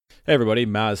Hey everybody,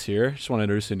 Maz here. Just want to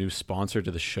introduce a new sponsor to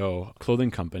the show, a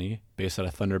clothing company based out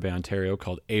of Thunder Bay, Ontario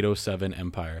called 807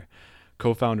 Empire.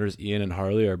 Co-founders Ian and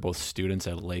Harley are both students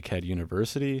at Lakehead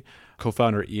University.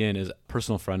 Co-founder Ian is a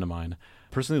personal friend of mine.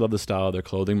 Personally love the style of their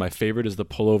clothing. My favorite is the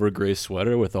pullover gray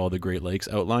sweater with all the Great Lakes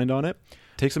outlined on it.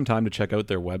 Take some time to check out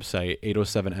their website,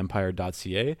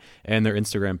 807empire.ca, and their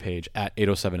Instagram page at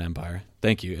 807empire.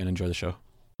 Thank you and enjoy the show.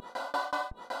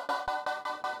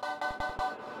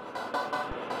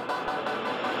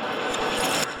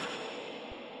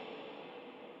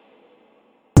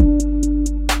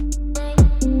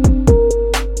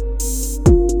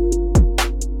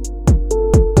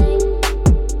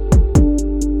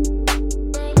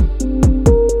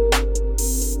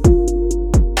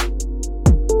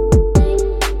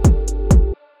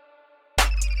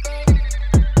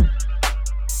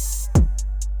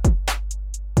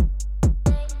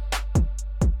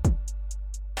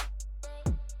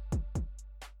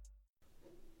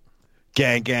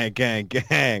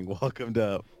 Gang. Welcome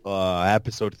to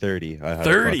episode 30.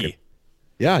 30?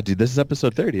 Yeah, dude, this is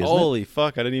episode 30, isn't Holy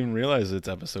fuck, I didn't even realize it's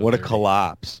episode What 30. a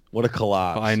collapse.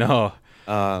 I know.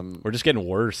 We're just getting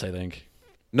worse, I think.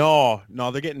 No,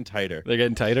 they're getting tighter. They're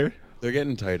getting tighter? They're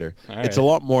getting tighter. All It's right. a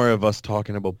lot more of us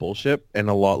talking about bullshit and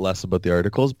a lot less about the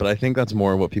articles, but I think that's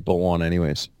more what people want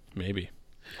anyways. Maybe.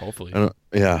 Hopefully.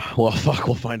 Yeah, well, fuck,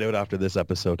 we'll find out after this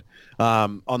episode.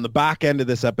 On the back end of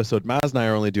this episode, Maz and I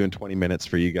are only doing 20 minutes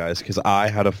for you guys because I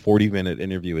had a 40-minute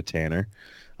interview with Tanner.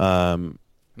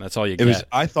 That's all you get.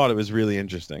 I thought it was really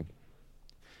interesting.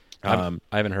 I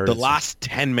haven't heard the it. last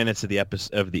 10 minutes of the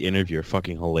episode of the interview are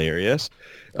fucking hilarious.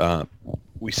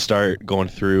 We start going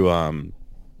through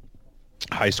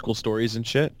high school stories and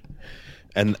shit,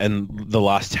 and the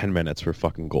last 10 minutes were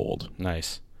fucking gold.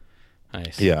 Nice.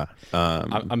 Yeah.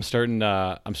 I'm starting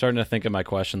to think of my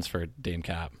questions for Dame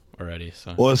Cap already.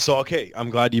 So Okay. I'm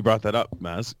glad you brought that up,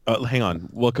 Maz. Hang on.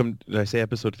 Welcome. Did I say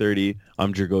episode 30?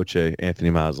 I'm Dragoche, Anthony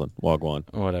Maslin. Wagwan.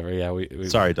 whatever. Yeah. We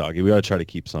Sorry, doggy. We gotta try to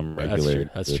keep some regularity.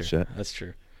 That's to true. this shit. That's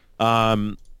true.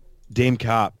 Dame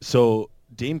Cap. So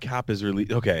Dame Cap is really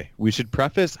okay. We should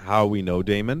preface how we know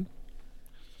Damon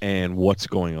and what's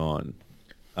going on.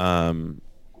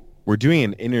 We're doing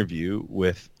an interview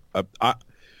with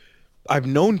I've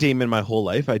known Damon my whole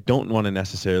life. I don't want to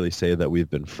necessarily say that we've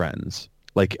been friends.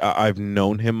 Like I've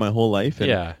known him my whole life, and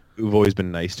Yeah. we've always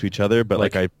been nice to each other. But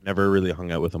Like- I've never really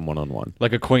hung out with him one on one.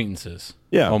 Like acquaintances.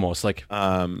 Yeah. Almost like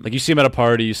you see him at a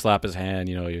party, you slap his hand,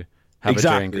 you have a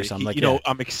drink or something. Like you know,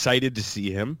 I'm excited to see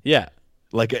him. Yeah.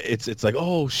 Like it's like,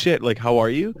 oh shit, like how are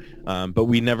you? But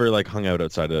we never like hung out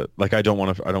outside of like I don't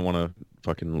want to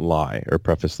fucking lie or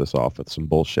preface this off with some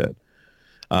bullshit.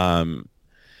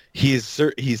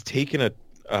 He's taken a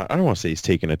I don't want to say he's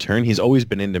taken a turn. He's always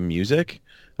been into music,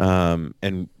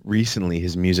 and recently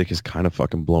his music has kind of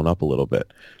fucking blown up a little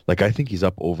bit. Like I think he's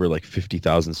up over like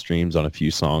 50,000 streams on a few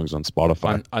songs on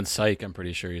Spotify. On Psych, I'm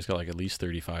pretty sure he's got like at least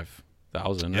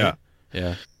 35,000. Yeah. Right?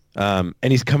 Yeah.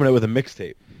 And he's coming out with a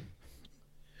mixtape.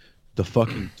 The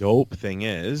fucking dope thing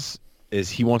is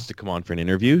he wants to come on for an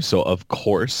interview. So of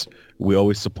course we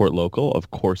always support local.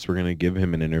 Of course we're gonna give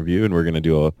him an interview, and we're gonna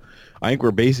do I think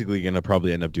we're basically gonna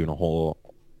probably end up doing a whole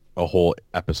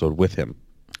episode with him.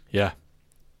 Yeah.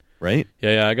 Right?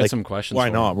 Yeah. I got Like, some questions. Why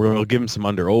for not? him. We'll give him some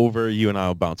under over. You and I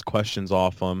will bounce questions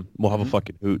off him. We'll have a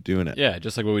fucking hoot doing it. Yeah,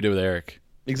 just like what we did with Eric.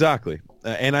 Exactly.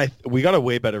 And we got a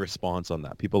way better response on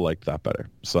that. People liked that better.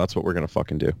 So that's what we're gonna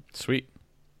fucking do. Sweet.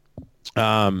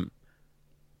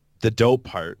 The dope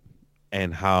part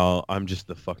and how I'm just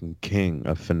the fucking king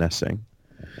of finessing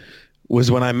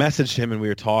was when I messaged him and we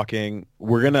were talking.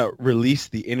 We're going to release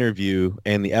the interview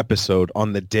and the episode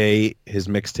on the day his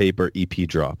mixtape or EP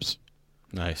drops.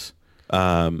 Nice.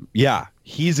 Yeah,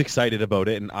 he's excited about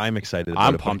it and I'm excited about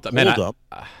I'm it. pumped.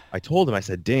 I told him, I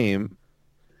said, Dame,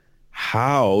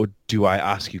 how do I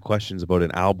ask you questions about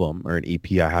an album or an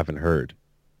EP I haven't heard?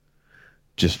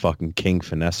 Just fucking king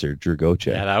finesser, Drew Goche.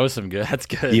 Yeah, that was some good. That's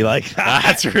good. You like that?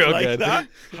 That's real You like good. that?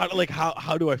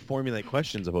 How do I formulate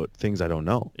questions about things I don't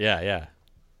know? Yeah.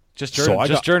 Just So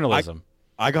journalism.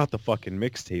 I got the fucking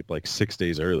mixtape like 6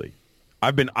 days early.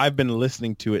 I've been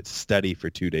listening to it steady for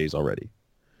 2 days already.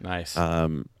 Nice.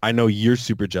 I know you're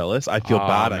super jealous. I feel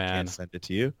bad I man. can't send it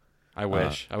to you. I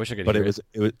wish I could But hear it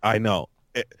was I know.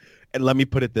 And let me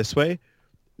put it this way.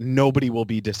 Nobody will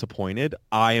be disappointed.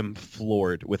 I am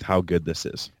floored with how good this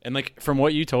is. And like from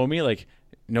what you told me, like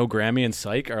No Grammy and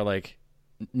Psych are like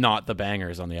not the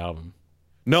bangers on the album.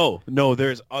 No.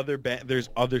 There's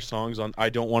other songs on. I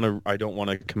don't want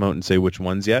to come out and say which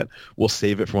ones yet. We'll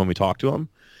save it for when we talk to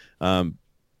them.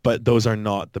 But those are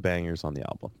not the bangers on the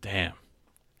album. Damn.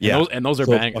 Yeah, And those are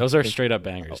So Those are fucking- straight up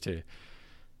bangers too.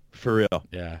 For real.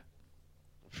 Yeah.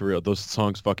 For real. Those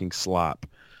songs fucking slap.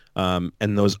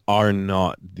 And those are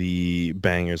not the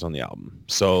bangers on the album.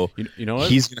 So You know what?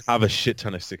 he's going to have a shit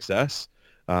ton of success.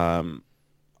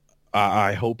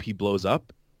 I hope he blows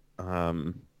up.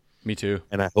 Me too.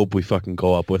 And I hope we fucking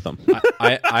go up with him.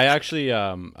 I actually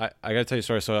I gotta tell you a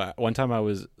story. So one time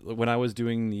when I was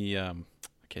doing the I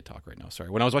can't talk right now. Sorry.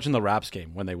 When I was watching the Raps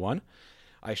game when they won,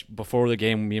 before the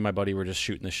game, me and my buddy were just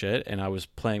shooting the shit, and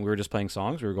we were just playing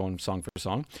songs. We were going song for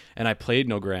song, and I played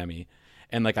No Grammy,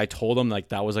 and like I told him like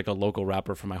that was like a local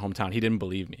rapper from my hometown. He didn't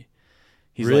believe me.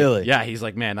 He's really? Like, yeah. He's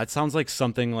like, man, that sounds like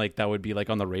something like that would be like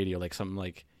on the radio, like something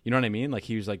like, you know what I mean? Like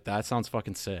he was like, that sounds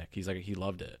fucking sick. He's like, he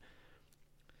loved it.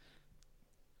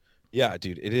 Yeah,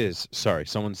 dude, it is. Sorry,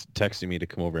 someone's texting me to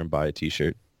come over and buy a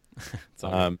T-shirt.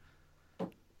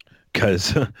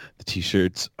 Because the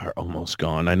T-shirts are almost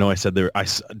gone. I know I said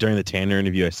during the Tanner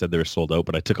interview, I said they were sold out,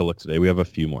 but I took a look today. We have a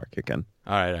few more kicking.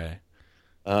 All right.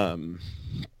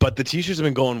 But the T-shirts have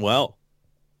been going well.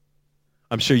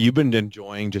 I'm sure you've been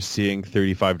enjoying just seeing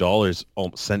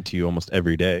 $35 sent to you almost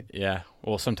every day. Yeah.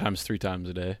 Well, sometimes 3 times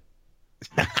a day.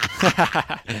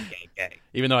 Okay.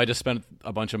 Even though I just spent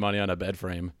a bunch of money on a bed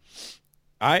frame.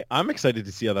 I'm excited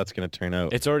to see how that's going to turn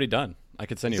out. It's already done. I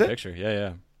could send you a picture.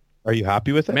 Yeah. Are you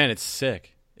happy with it? Man, it's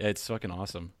sick. Yeah, it's fucking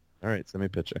awesome. All right, send me a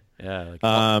picture. Yeah. Like,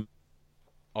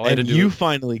 all I had to and do you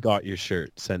finally got your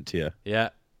shirt sent to you. Yeah.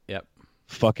 Yep.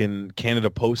 Fucking Canada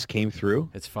Post came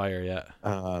through. It's fire. Yeah.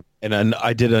 And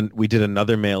then we did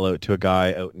another mail out to a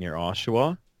guy out near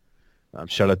Oshawa.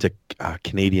 Shout out to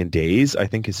Canadian Days, I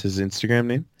think is his Instagram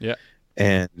name. Yeah.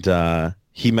 And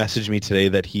he messaged me today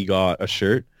that he got a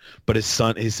shirt, but his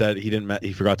son, he said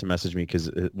he forgot to message me because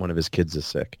one of his kids is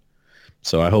sick.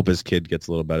 So I hope his kid gets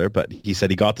a little better. But he said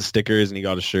he got the stickers and he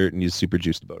got a shirt and he's super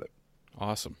juiced about it.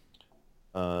 Awesome.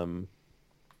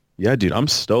 Yeah, dude, I'm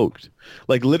stoked.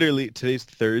 Like literally today's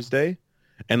Thursday,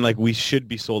 and like we should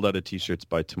be sold out of T-shirts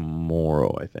by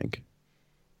tomorrow, I think.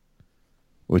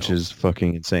 Which is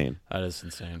fucking insane. That is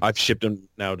insane. I've shipped them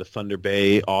now to Thunder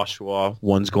Bay, Oshawa.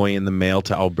 One's going in the mail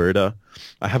to Alberta.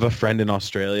 I have a friend in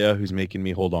Australia who's making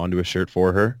me hold on to a shirt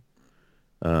for her,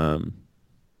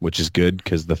 which is good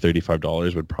because the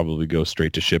 $35 would probably go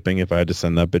straight to shipping if I had to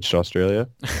send that bitch to Australia.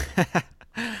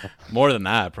 More than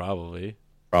that, probably.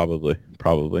 Probably.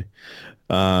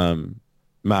 Maz,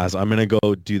 I'm going to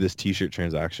go do this T-shirt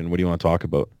transaction. What do you want to talk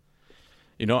about?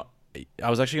 You know, I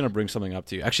was actually going to bring something up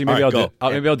to you. Actually, maybe All right,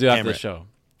 I'll do after the show.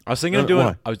 I was thinking of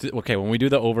doing. Why? Okay, when we do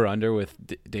the over under with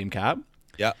Dame Cap.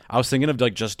 Yeah. I was thinking of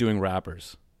like just doing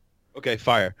rappers. Okay,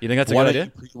 fire. You think that's a good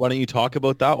idea? Why don't you talk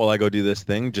about that while I go do this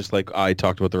thing, just like I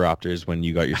talked about the Raptors when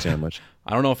you got your sandwich?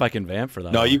 I don't know if I can vamp for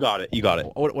that. No, you got it.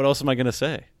 What else am I going to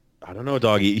say? I don't know,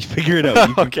 doggy. You figure it out.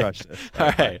 You can Okay. crush this.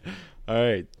 All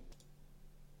right.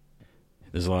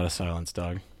 There's a lot of silence,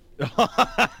 dog.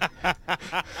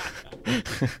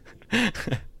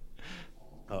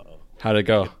 Uh-oh. How'd it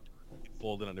go?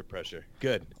 Folded under pressure.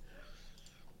 Good.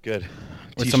 Would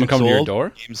T-shirt someone come to your sold. door?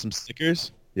 Gave him some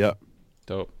stickers. Yep.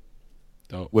 Dope.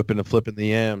 Whipping and flipping the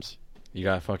yams. You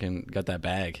got that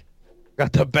bag.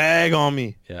 Got the bag on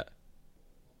me. Yeah.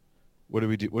 What do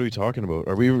we do? What are we talking about?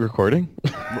 Are we recording?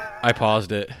 I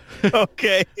paused it.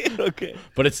 Okay.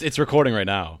 But it's recording right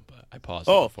now. But I paused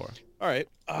it before. All right.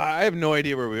 I have no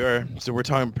idea where we are. So we're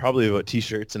talking probably about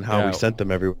T-shirts and how we sent them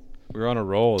everywhere. We were on a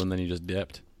roll and then you just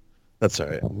dipped. That's all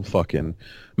right. Fucking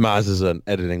Maz is an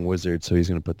editing wizard, so he's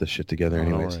gonna put this shit together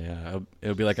anyways. Yeah,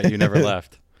 it'll be like you never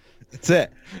left. That's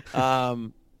it.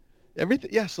 Everything.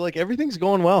 Yeah. So like everything's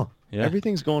going well. Yeah.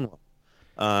 Everything's going well.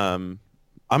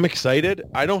 I'm excited.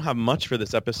 I don't have much for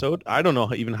this episode. I don't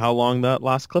know even how long that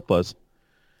last clip was.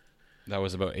 That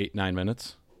was about 8-9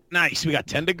 minutes. Nice. We got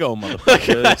 10 to go,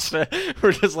 motherfuckers.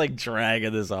 We're just like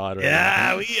dragging this on right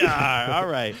now. We are. All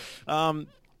right.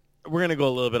 We're going to go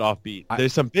a little bit offbeat.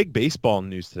 There's some big baseball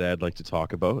news today I'd like to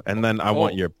talk about, and then I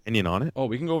want your opinion on it. Oh,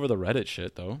 we can go over the Reddit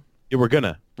shit, though. Yeah, we're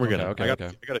gonna. Okay. I got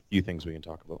a few things we can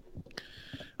talk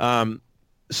about.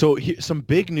 So some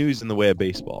big news in the way of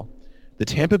baseball. The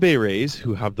Tampa Bay Rays,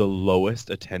 who have the lowest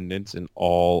attendance in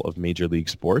all of Major League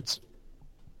sports,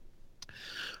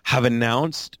 have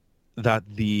announced that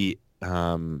the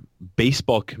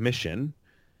Baseball Commission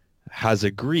has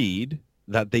agreed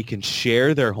that they can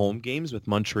share their home games with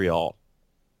Montreal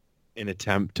in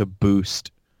attempt to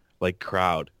boost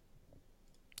crowd.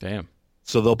 Damn.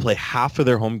 So they'll play half of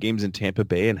their home games in Tampa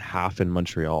Bay and half in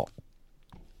Montreal.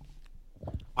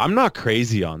 I'm not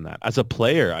crazy on that. As a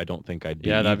player, I don't think I'd be.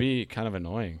 Yeah, that'd be kind of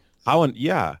annoying.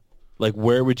 Yeah.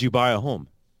 Where would you buy a home?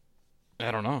 I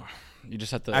don't know. You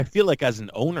just have to... I feel like as an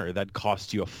owner, that'd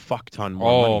cost you a fuck ton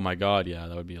more money. Oh, my God. Yeah,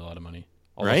 that would be a lot of money.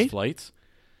 All right? those flights?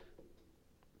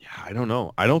 I don't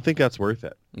know. I don't think that's worth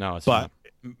it. No, it's But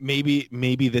not.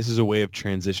 maybe this is a way of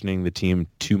transitioning the team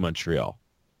to Montreal.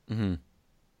 Hmm.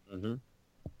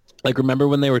 Like, remember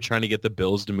when they were trying to get the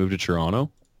Bills to move to Toronto?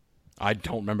 I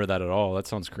don't remember that at all. That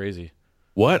sounds crazy.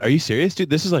 What? Are you serious, dude?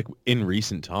 This is like in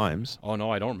recent times. Oh no,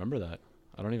 I don't remember that.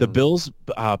 I don't The even. Bills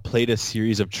played a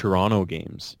series of Toronto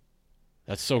games,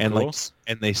 That's so and cool.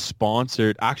 and they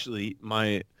sponsored. Actually,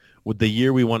 with the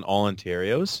year we won all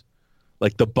Ontarios,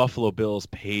 like the Buffalo Bills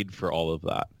paid for all of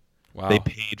that. They Wow.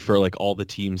 paid for like all the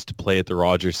teams to play at the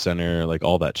Rogers Center, like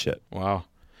all that shit. Wow.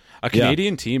 A Yeah.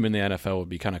 Canadian team in the NFL would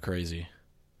be kind of crazy.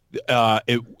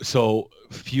 So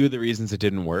few of the reasons it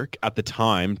didn't work at the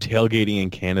time, tailgating in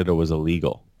Canada was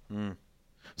illegal. Mm.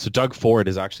 So Doug Ford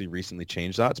has actually recently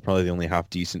changed that. It's probably the only half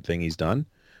decent thing he's done.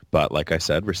 But like I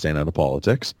said, we're staying out of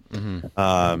politics.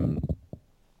 Mm-hmm.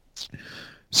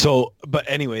 But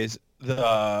anyways,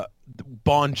 the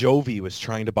Bon Jovi was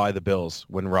trying to buy the Bills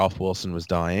when Ralph Wilson was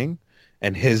dying,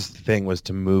 and his thing was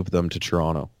to move them to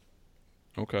Toronto.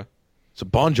 Okay. So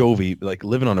Bon Jovi, like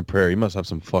living on a prairie, he must have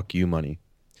some fuck you money.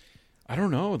 I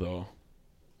don't know though.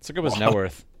 Let's look up his net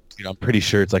worth. Dude, I'm pretty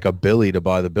sure it's like a billy to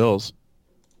buy the Bills.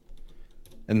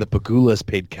 And the Pagulas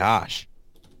paid cash.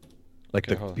 Like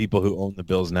Okay, the hold on. people who own the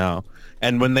Bills now.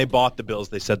 And when they bought the Bills,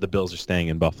 they said the Bills are staying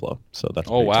in Buffalo. So that's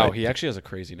Oh pretty wow, tight. he actually has a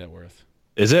crazy net worth.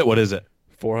 Is it? What is it?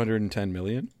 410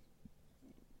 million.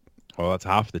 Oh, that's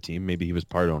half the team. Maybe he was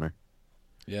part owner.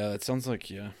 Yeah, that sounds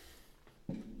like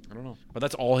I don't know, but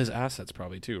that's all his assets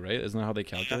probably too, right? Isn't that how they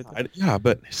calculate that? Yeah,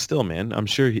 but still, man, I'm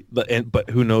sure but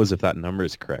who knows if that number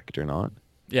is correct or not.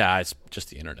 Yeah, it's just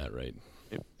the internet, right?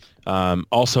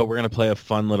 Also, we're going to play a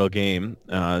fun little game,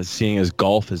 seeing as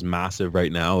golf is massive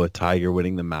right now with Tiger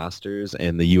winning the Masters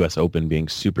and the U.S. Open being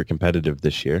super competitive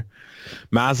this year.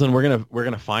 Maslin, we're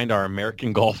gonna find our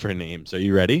American golfer names. Are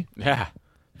you ready? Yeah.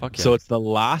 Fuck yeah. So it's the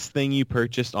last thing you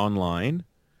purchased online,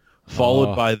 followed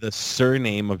Oh. by the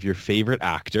surname of your favorite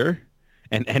actor,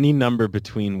 and any number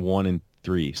between 1 and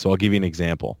 3. So I'll give you an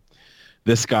example.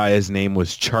 This guy, his name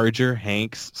was Charger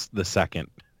Hanks II.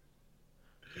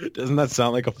 Doesn't that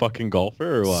sound like a fucking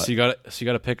golfer or what? So you got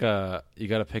to pick The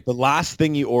last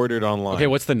thing you ordered online. Okay,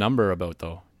 what's the number about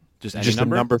though? Just any just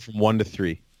number? a number from 1 to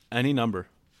 3. Any number.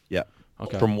 Yeah.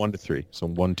 Okay. From 1 to 3. So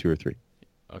 1, 2, or 3.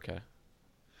 Okay.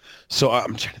 So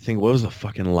I'm trying to think, what was the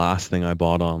fucking last thing I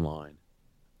bought online?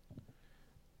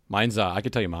 Mine's I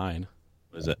could tell you mine.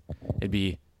 What is it? It'd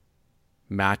be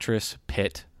mattress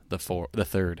pit the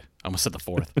third. I almost said the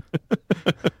fourth.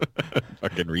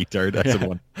 Fucking retard. I said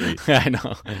 1 to 3. I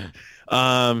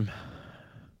know.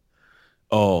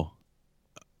 Oh.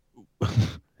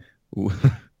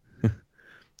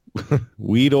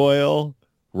 Weed oil,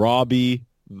 Robbie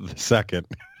II.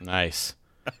 Nice.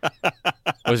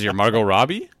 Was your Margot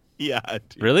Robbie? Yeah,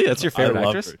 dude. Really? That's your favorite I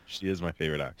love actress? her. She is my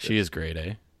favorite actress. She is great,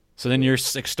 eh? So then you're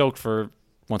stoked for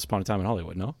Once Upon a Time in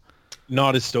Hollywood, no?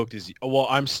 Not as stoked as you. Well,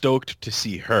 I'm stoked to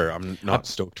see her. I'm not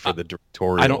stoked for the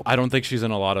directorial. I don't think she's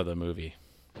in a lot of the movie.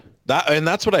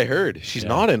 That's what I heard. She's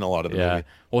not in a lot of the movie.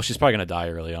 Well, she's probably gonna die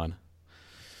early on.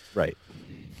 Right.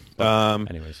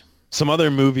 Anyways. Some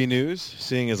other movie news,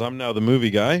 seeing as I'm now the movie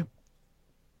guy.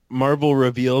 Marvel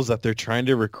reveals that they're trying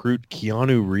to recruit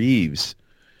Keanu Reeves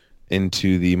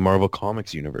into the Marvel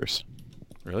Comics universe.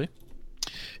 Really?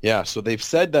 Yeah, so they've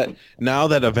said that now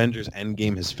that Avengers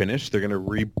Endgame has finished, they're going to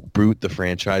reboot the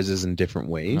franchises in different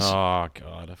ways. Oh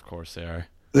god, of course they are.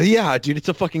 Yeah, dude, it's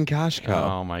a fucking cash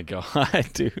cow. Oh my god,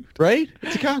 dude. Right?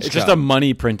 It's a cash cow. It's just a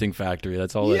money printing factory.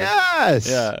 That's all. Yes.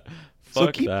 Yeah. So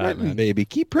Fuck keep that, printing, man. baby.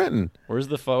 Keep printing. Where's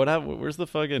the where's the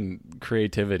fucking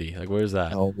creativity? Like, where's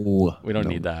that? Oh, We don't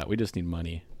need that. We just need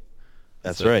money.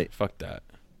 That's So, right. Fuck that.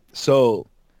 So,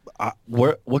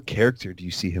 what character do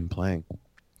you see him playing?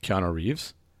 Keanu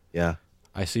Reeves. Yeah.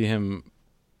 I see him.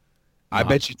 I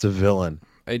bet you it's a villain.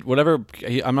 I'm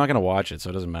not gonna watch it, so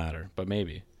it doesn't matter. But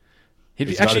maybe he'd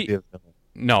be It's gotta actually. be a villain.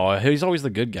 No, he's always the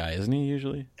good guy, isn't he?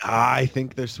 Usually. I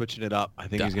think they're switching it up. I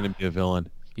think he's going to be a villain.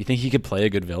 You think he could play a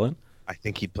good villain? I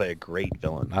think he'd play a great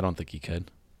villain. I don't think he could.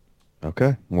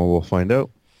 Okay. Well, we'll find out.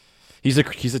 He's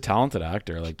a talented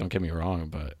actor. Like, don't get me wrong,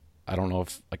 but I don't know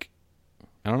if I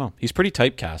don't know. He's pretty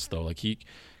typecast though. Like he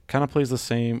kind of plays the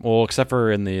same. Well, except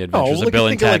for in the Adventures of Bill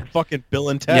and Ted. Like fucking Bill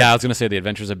and Ted. Yeah, I was gonna say the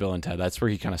Adventures of Bill and Ted. That's where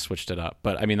he kind of switched it up.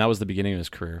 But I mean, that was the beginning of his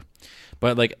career.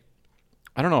 But like,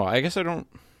 I don't know. I guess I don't.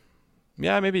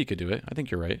 Yeah, maybe he could do it. I think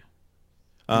you're right.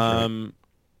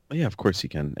 Yeah, of course he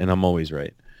can, and I'm always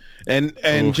right. And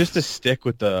Oof. just to stick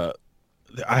with I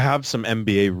have some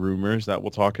NBA rumors that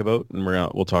we'll talk about, and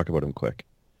we'll talk about them quick.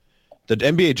 The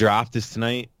NBA draft is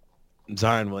tonight.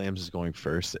 Zion Williams is going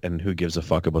first, and who gives a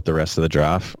fuck about the rest of the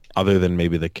draft? Other than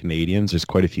maybe the Canadians, there's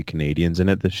quite a few Canadians in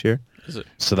it this year. Is it?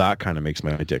 So that kind of makes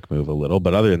my dick move a little.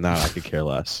 But other than that, I could care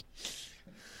less.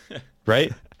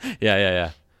 Right?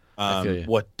 Yeah. I feel you.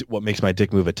 What makes my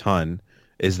dick move a ton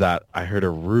is that I heard a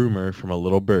rumor from a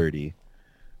little birdie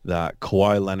that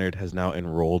Kawhi Leonard has now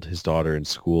enrolled his daughter in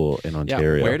school in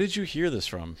Ontario. Yeah, where did you hear this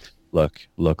from? Look.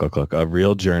 A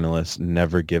real journalist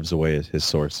never gives away his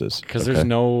sources. Because there's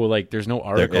no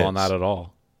article on that at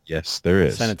all. Yes, there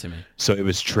is. Send it to me. So it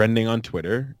was trending on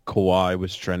Twitter. Kawhi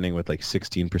was trending with like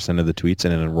 16% of the tweets,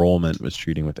 and an enrollment was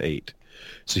treating with 8.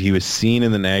 So he was seen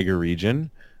in the Niagara region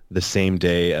the same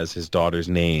day as his daughter's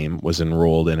name was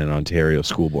enrolled in an Ontario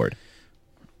school board.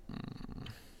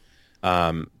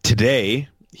 Today,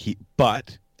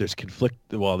 but there's conflict.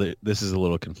 Well, this is a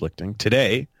little conflicting.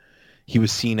 Today, he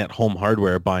was seen at Home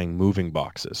Hardware buying moving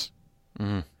boxes.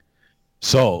 Mm-hmm.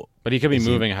 So, but he could be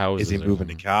moving houses. Is he moving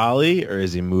to Cali or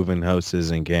is he moving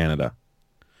houses in Canada?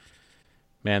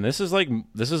 Man, this is like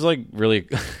really.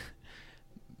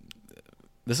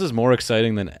 This is more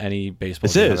exciting than any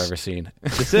baseball game I've ever seen.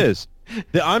 This is.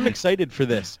 I'm excited for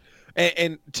this.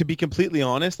 And to be completely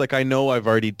honest, like I know I've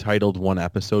already titled one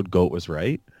episode "Goat Was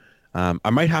Right." I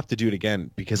might have to do it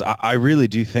again because I really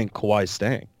do think Kawhi's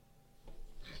staying.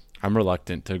 I'm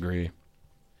reluctant to agree.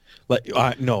 Like,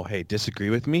 no, hey, disagree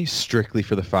with me strictly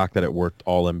for the fact that it worked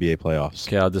all NBA playoffs.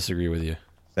 Okay, I'll disagree with you.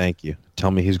 Thank you.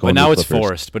 Tell me he's going. But now it's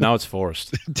forced. But now it's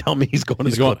forced. Tell me he's going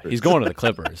to the Clippers. He's going to the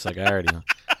Clippers. Like I already know.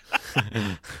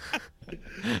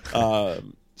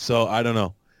 So I don't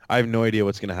know. I have no idea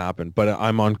what's going to happen, but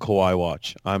I'm on Kawhi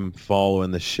watch. I'm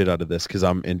following the shit out of this because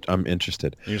I'm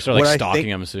interested. You're sort of like stalking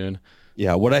him soon.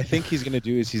 Yeah, what I think he's going to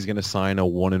do is he's going to sign a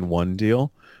 1-and-1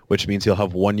 deal, which means he'll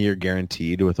have 1 year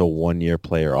guaranteed with a 1-year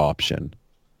player option.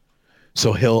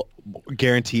 So he'll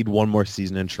guaranteed one more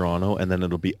season in Toronto, and then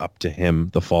it'll be up to him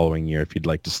the following year if he'd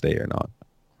like to stay or not.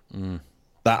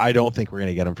 That I don't think we're going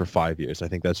to get him for 5 years. I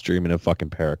think that's dreaming of fucking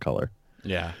Paracolor.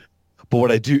 Yeah. But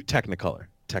what I do, Technicolor.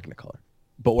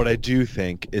 But what I do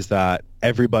think is that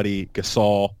everybody,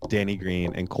 Gasol, Danny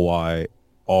Green, and Kawhi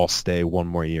all stay 1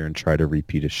 more year and try to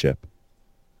repeat a ship.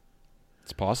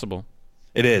 It's possible.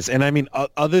 It is. And I mean,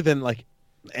 other than like,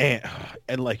 and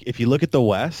like, if you look at the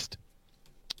West,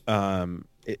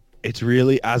 it's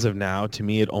really, as of now, to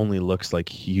me, it only looks like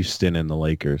Houston and the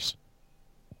Lakers.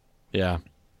 Yeah.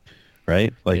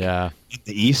 Right? Like, yeah. In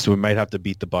the East, we might have to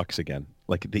beat the Bucks again.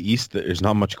 Like, the East, there's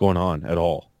not much going on at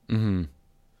all. Mm-hmm.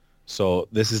 So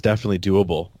this is definitely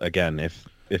doable, again, if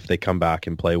they come back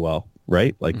and play well,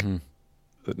 right? Like,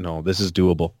 no, this is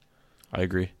doable. I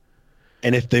agree.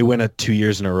 And if they win it 2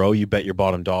 years in a row, you bet your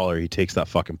bottom dollar he takes that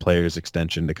fucking player's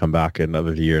extension to come back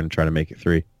another year and try to make it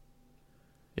 3.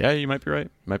 Yeah, you might be right.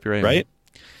 Right?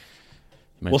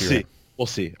 We'll see. Right. We'll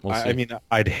see. We'll see. I mean,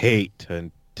 I'd hate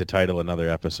to title another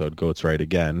episode "Goats Right"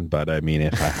 again, but I mean,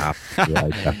 if I have to, I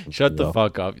definitely Shut the will.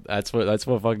 fuck up. That's what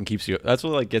fucking keeps you. That's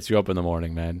what like gets you up in the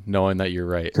morning, man. Knowing that you're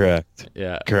right. Correct.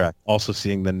 Yeah. Correct. Also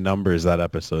seeing the numbers that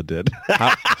episode did.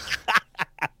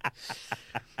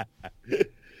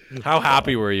 How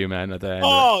happy were you, man, at the end?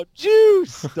 Oh,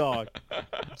 juice, dog.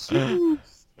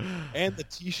 Juice. And the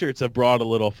T-shirts have brought a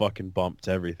little fucking bump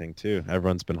to everything too.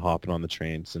 Everyone's been hopping on the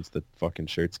train since the fucking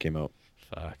shirts came out.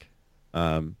 Fuck.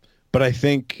 But I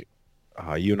think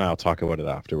you and I will talk about it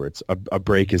afterwards. A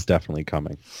break is definitely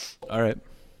coming. All right.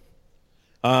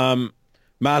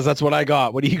 Maz, that's what I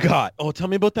got. What do you got? Oh, tell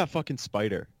me about that fucking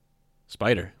spider.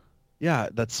 Spider? Yeah,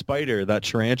 that spider, that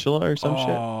tarantula or some shit.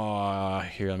 Oh,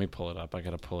 here, let me pull it up. I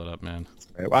gotta pull it up, man.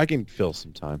 Right, well, I can fill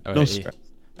some time. All No right, stress.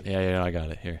 Yeah, I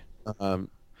got it here.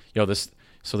 Yo, this.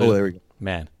 So there we go.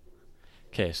 Man.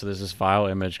 Okay, so there's this vile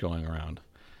image going around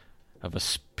of a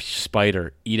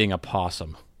spider eating a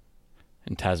possum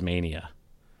in Tasmania.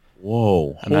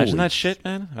 Whoa! Imagine that shit,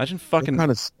 man. Imagine fucking. What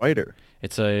kind of spider?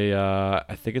 It's a.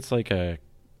 I think it's like a.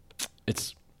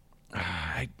 It's.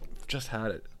 I just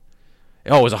had it.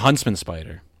 Oh, it was a huntsman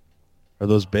spider. Are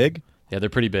those big? Yeah, they're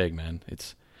pretty big, man.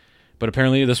 But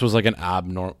apparently this was like an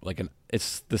abnormal,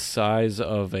 it's the size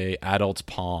of a adult's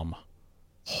palm.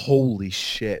 Holy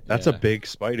shit! That's a big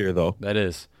spider, though. That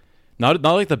is. Not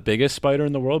like the biggest spider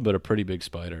in the world, but a pretty big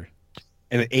spider.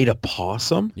 And it ate a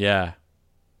possum? Yeah.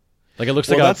 Like it looks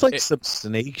well, like that's like some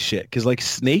snake shit, because like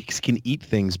snakes can eat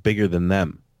things bigger than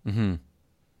them. Mm-hmm.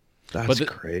 That's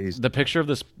crazy. The picture of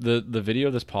this, the video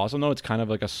of this possum, though, it's kind of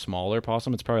like a smaller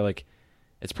possum. It's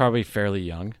probably fairly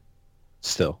young.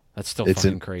 Still. That's still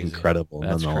fucking crazy. Incredible,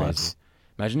 That's nonetheless. crazy.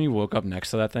 Imagine you woke up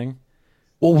next to that thing.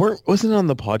 Well, wasn't it on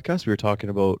the podcast we were talking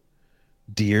about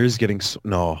deers getting...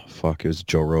 No, fuck, it was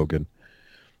Joe Rogan.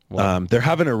 What? They're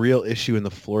having a real issue in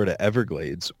the Florida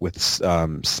Everglades with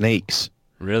snakes.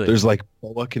 Really? There's like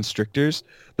boa constrictors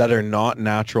that are not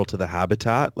natural to the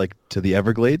habitat, like to the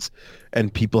Everglades,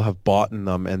 and people have bought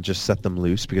them and just set them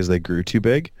loose because they grew too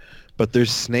big. But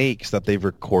there's snakes that they've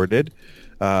recorded.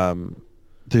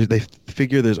 They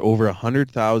figure there's over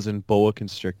 100,000 boa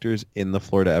constrictors in the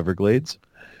Florida Everglades,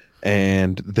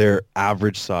 and their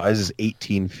average size is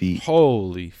 18 feet.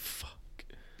 Holy fuck.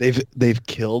 They've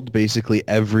killed basically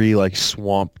every like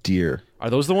swamp deer. Are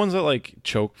those the ones that like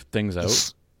choke things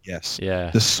out? Yes.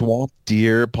 Yeah. The swamp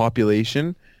deer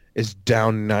population is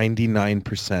down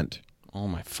 99%. Oh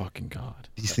my fucking God.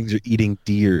 These things are eating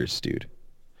deers, dude.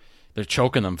 They're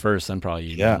choking them first, then probably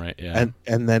eating them, right? Yeah.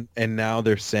 And now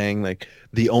they're saying like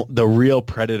the real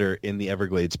predator in the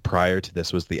Everglades prior to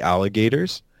this was the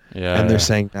alligators. Yeah. And they're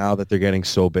saying now that they're getting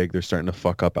so big, they're starting to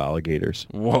fuck up alligators.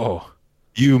 Whoa.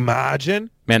 You imagine?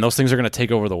 Man, those things are gonna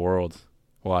take over the world.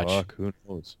 Watch. Fuck, who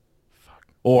knows? Fuck.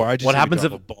 Or I just What happens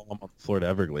if a bomb on the Florida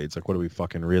Everglades? Like, what are we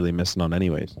fucking really missing on,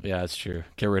 anyways? Yeah, that's true.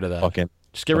 Get rid of that. Fucking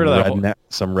just get rid of that.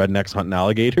 Some rednecks hunting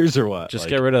alligators or what? Just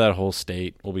get rid of that whole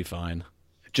state. We'll be fine.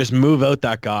 Just move out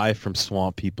that guy from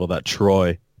Swamp People, that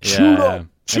Troy. Yeah, Shoot him!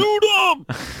 Shoot him!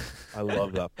 I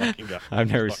love that fucking guy.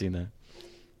 I've never seen that.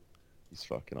 He's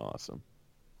fucking awesome.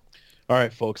 All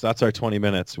right, folks, that's our 20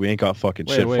 minutes. We ain't got fucking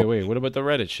shit. Wait. What about the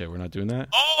Reddit shit? We're not doing that?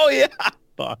 Oh, yeah.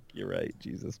 Fuck, you're right.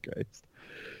 Jesus Christ.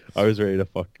 I was ready to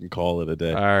fucking call it a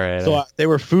day. All right. So they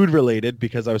were food related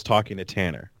because I was talking to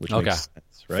Tanner, which makes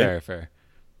sense, right? Fair.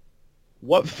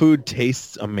 What food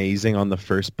tastes amazing on the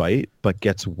first bite but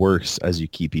gets worse as you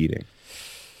keep eating?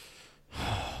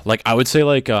 Like I would say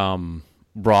like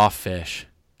raw fish,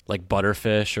 like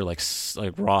butterfish or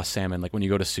like raw salmon. Like when you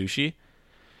go to sushi,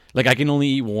 like I can only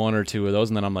eat one or two of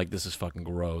those, and then I'm like, this is fucking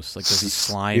gross. Like this is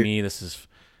slimy. This is.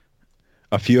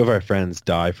 A few of our friends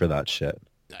die for that shit.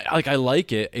 I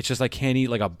like it. It's just I can't eat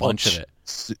like a bunch of it.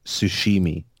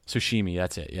 Sushimi. Sushimi.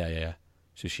 That's it. Yeah.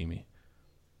 Sushimi.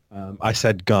 I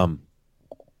said gum.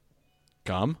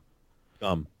 Gum?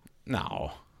 Gum.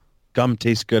 No. Gum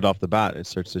tastes good off the bat. It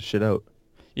starts to shit out.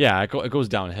 Yeah, it goes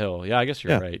downhill. Yeah, I guess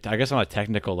you're right. I guess on a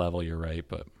technical level, you're right,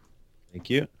 but. Thank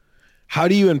you. How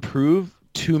do you improve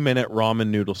 2-minute ramen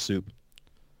noodle soup?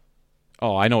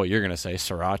 Oh, I know what you're gonna say.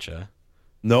 Sriracha.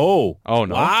 No. Oh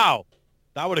no. Wow.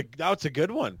 That's a good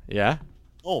one. Yeah.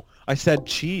 Oh, I said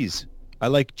cheese. I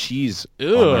like cheese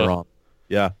Ew. on my ramen.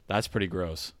 Yeah. That's pretty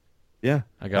gross. Yeah.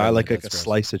 I like a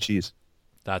slice of cheese.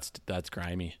 That's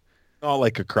grimy. Not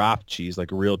like a Kraft cheese,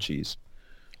 like a real cheese.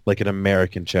 Like an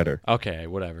American cheddar. Okay,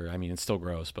 whatever. I mean, it's still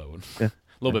gross, but yeah. a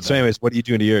little bit So better. anyways, what are you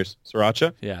doing to yours?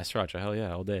 Sriracha? Yeah, sriracha. Hell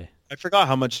yeah, all day. I forgot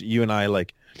how much you and I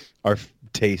like our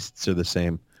tastes are the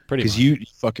same. Pretty much. Because you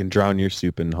fucking drown your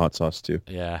soup in hot sauce too.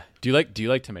 Yeah. Do you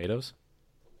like tomatoes?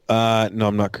 No,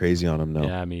 I'm not crazy on them. No.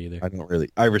 Yeah, me either. I don't really.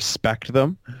 I respect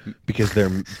them because they're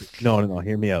no.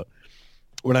 Hear me out.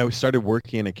 When I started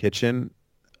working in a kitchen,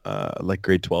 like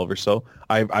grade 12 or so,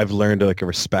 I've learned like a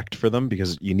respect for them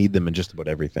because you need them in just about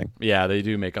everything. Yeah, they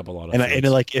do make up a lot of. And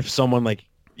like if someone like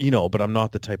but I'm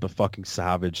not the type of fucking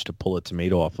savage to pull a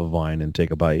tomato off a vine and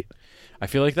take a bite. I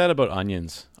feel like that about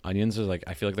onions. Onions are like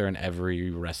I feel like they're in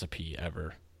every recipe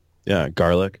ever. Yeah,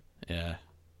 garlic. Yeah.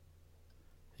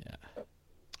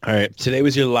 All right. Today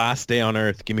was your last day on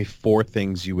Earth. Give me 4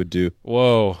 things you would do.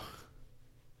 Whoa.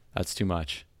 That's too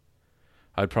much.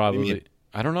 I'd probably...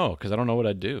 I don't know, because I don't know what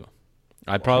I'd do.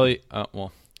 I'd probably...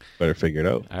 Better figure it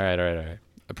out. All right.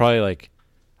 I'd probably, like...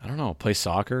 I don't know, play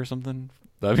soccer or something.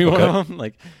 That'd be one of them.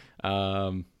 Like,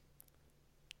 man,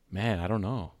 I don't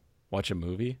know. Watch a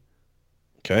movie.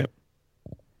 Okay.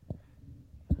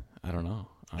 I don't know.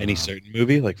 Any certain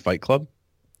movie, like Fight Club?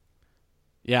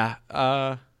 Yeah.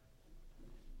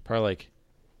 Probably like,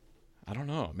 I don't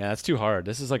know, man. That's too hard.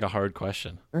 This is like a hard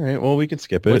question. All right. Well, we can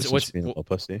skip it. What's being a little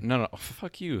pussy? No.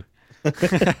 Fuck you.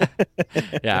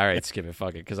 Yeah. All right. Skip it.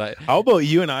 Fuck it. How about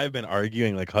you and I have been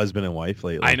arguing like husband and wife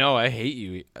lately? I know. I hate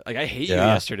you. Like I hate you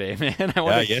yesterday, man.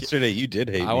 Yesterday you did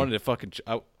hate me. I wanted to fucking.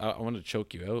 I wanted to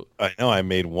choke you out. I know. I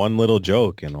made one little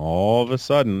joke, and all of a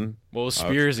sudden, well, it was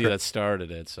Spearsy that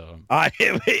started it. So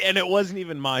and it wasn't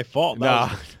even my fault.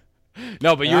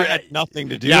 No, but you had nothing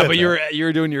to do. Yeah, with but it. you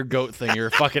were doing your goat thing. You were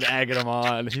fucking egging him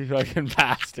on. You fucking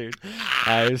bastard.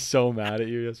 I was so mad at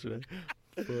you yesterday.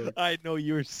 I know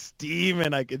you were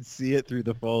steaming. I could see it through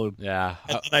the phone. Yeah.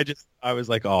 And I was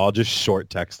like, I'll just short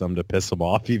text them to piss them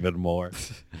off even more.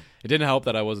 It didn't help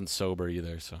that I wasn't sober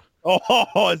either. So.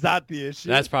 Oh, is that the issue?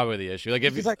 That's probably the issue. Like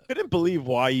because I couldn't believe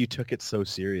why you took it so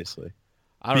seriously.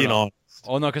 I don't know. Honest.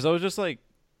 Oh no, because I was just like,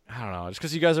 I don't know, just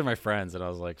because you guys are my friends, and I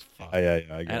was like, fuck. Yeah,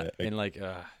 I get it. And like,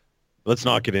 Let's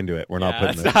not get into it. We're not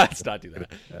putting this. Let's not do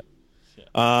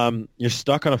that. You're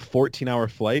stuck on a 14-hour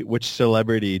flight. Which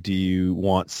celebrity do you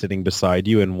want sitting beside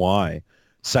you and why?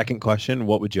 Second question,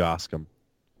 what would you ask him?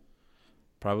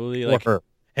 Probably Or like her.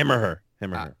 Him or her.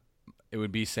 Him or her. It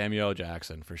would be Samuel L.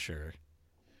 Jackson for sure.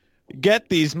 Get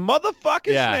these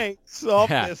motherfucking snakes off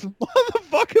this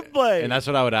motherfucking plane. And that's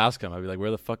what I would ask him. I'd be like,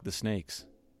 where the fuck the snakes?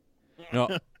 No,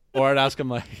 or I'd ask him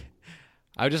like,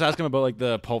 I would just ask him about like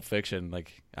the Pulp Fiction.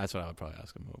 Like that's what I would probably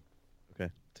ask him about.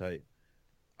 Okay, tight.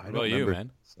 What about you,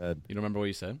 man? You don't remember what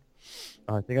you said?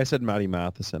 I think I said Maddie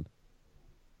Matheson.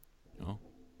 Oh.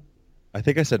 I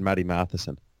think I said Maddie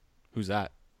Matheson. Who's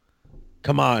that?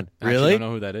 Come on, Actually, really? I don't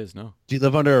know who that is. No. Do you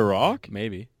live under a rock?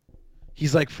 Maybe.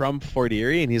 He's like from Fort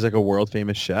Erie, and he's like a world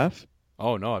famous chef.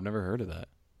 Oh no, I've never heard of that.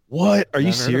 What? Are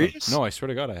you serious? No, I swear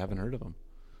to God, I haven't heard of him.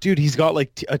 Dude, he's got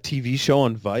like a TV show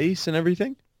on Vice and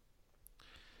everything.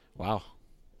 Wow.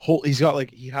 He's got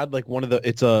like he had like one of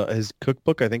the his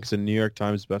cookbook. I think it's a New York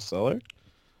Times bestseller.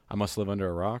 I must live under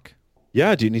a rock.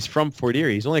 Yeah, dude, and he's from Fort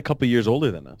Erie. He's only a couple years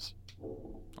older than us.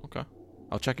 Okay.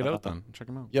 I'll check it out then. Check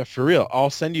him out. Yeah, for real. I'll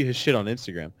send you his shit on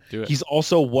Instagram. Do it. He's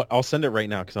also I'll send it right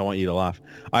now because I want you to laugh.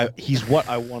 He's what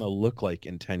I want to look like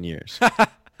in 10 years. Hang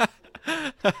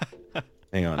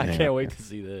on. I can't wait to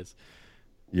see this.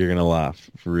 You're going to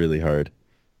laugh really hard.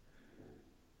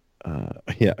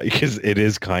 Yeah, because it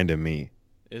is kind of me.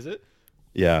 Is it?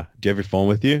 Yeah. Do you have your phone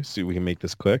with you so we can make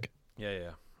this quick?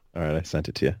 Yeah. All right, I sent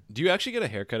it to you. Do you actually get a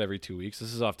haircut every 2 weeks?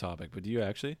 This is off topic, but do you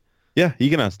actually? Yeah, you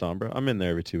can ask Don, bro. I'm in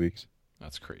there every 2 weeks.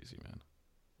 That's crazy, man.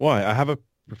 Why? I have a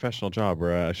professional job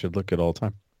where I should look good all the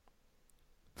time.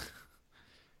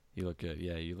 You look good.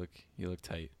 Yeah, you look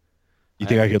tight. You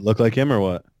think I could look like him or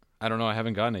what? I don't know. I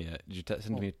haven't gotten it yet. Did you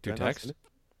send me through text?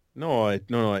 No, I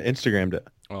Instagrammed it.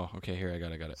 Oh, okay. Here, I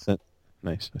got it.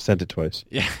 Nice. I sent it twice.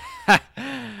 Yeah.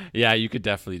 Yeah, you could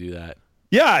definitely do that.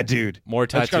 Yeah, dude. More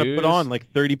tattoos. I just gotta put on like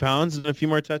 30 pounds and a few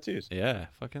more tattoos. Yeah,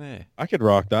 fucking A. I could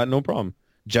rock that, no problem.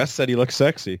 Jess said he looks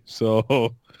sexy,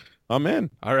 so I'm in.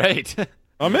 All right.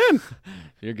 I'm in.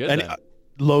 You're good. And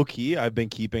low key, I've been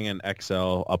keeping an a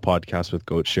podcast with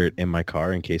Goat shirt in my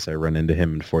car in case I run into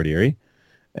him in Fort Erie,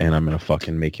 and I'm gonna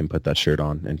fucking make him put that shirt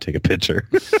on and take a picture.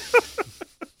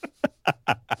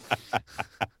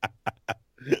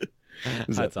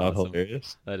 Is that not awesome.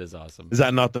 hilarious? That is awesome. Is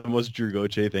that not the most Drew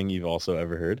Gauthier thing you've also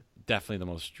ever heard? Definitely the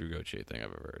most Drew Gauthier thing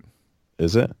I've ever heard.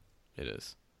 Is it? It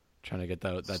is. Trying to get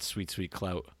that sweet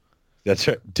clout. That's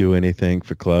right. Do anything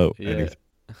for clout. Yeah. Anything.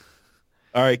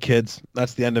 All right, kids.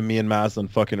 That's the end of me and Maslin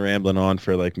fucking rambling on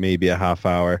for like maybe a half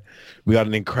hour. We got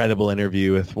an incredible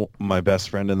interview with my best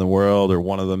friend in the world, or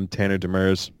one of them, Tanner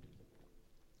Demers.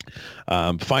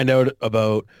 Find out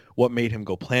about what made him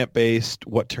go plant-based,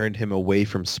 what turned him away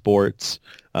from sports,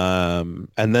 and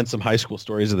then some high school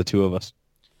stories of the two of us.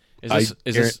 Is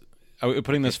this? Are we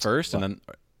putting this first and then?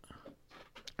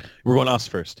 We're going us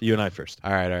first. You and I first.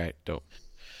 All right. Dope.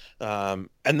 And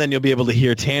then you'll be able to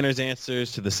hear Tanner's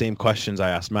answers to the same questions I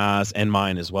asked Maz, and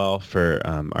mine as well, for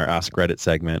our Ask Reddit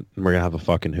segment. And we're going to have a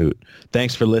fucking hoot.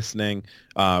 Thanks for listening.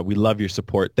 We love your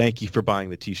support. Thank you for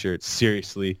buying the t-shirts.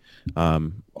 Seriously.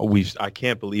 I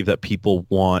can't believe that people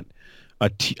want a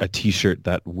t-shirt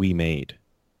that we made.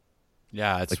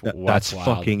 Yeah, it's like that's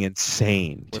wild. Fucking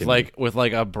insane. With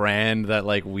a brand that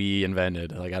like we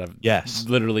invented, like out of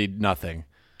literally nothing.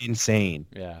 Insane.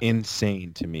 Yeah.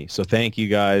 Insane to me. So thank you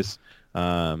guys.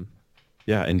 Enjoy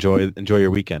your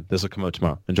weekend. This will come out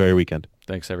tomorrow. Enjoy your weekend.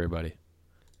 Thanks everybody.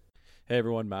 Hey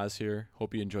everyone, Maz here.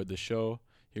 Hope you enjoyed the show.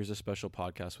 Here's a special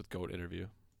podcast with Goat interview.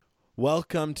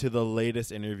 Welcome to the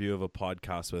latest interview of a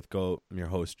podcast with Goat. I'm your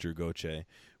host, Drew Gauthier.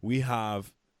 We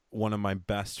have one of my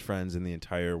best friends in the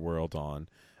entire world on,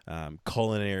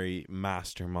 culinary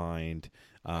mastermind.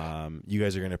 You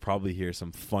guys are going to probably hear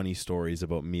some funny stories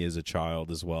about me as a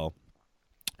child as well,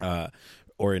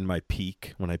 or in my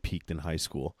peak, when I peaked in high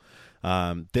school.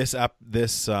 This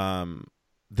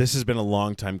has been a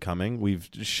long time coming. We've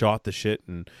shot the shit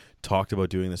and talked about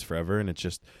doing this forever, and it's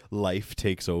just life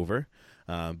takes over.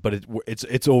 But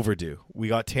it's overdue. We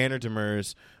got Tanner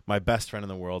Demers, my best friend in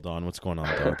the world, on. What's going on,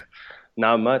 dog?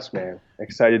 Not much, man.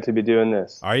 Excited to be doing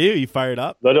this. Are you? You fired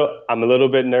up? I'm a little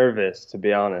bit nervous, to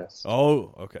be honest.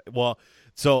 Oh, okay. Well,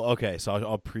 so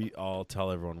I'll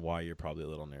tell everyone why you're probably a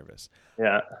little nervous.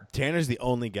 Yeah. Tanner's the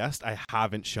only guest I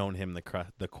haven't shown him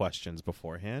the questions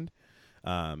beforehand,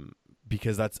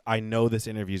 because I know this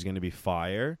interview is going to be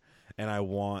fire, and I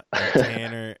want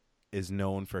Tanner is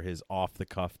known for his off the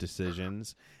cuff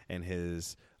decisions and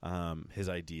his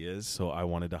ideas, so I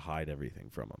wanted to hide everything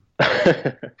from him.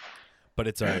 But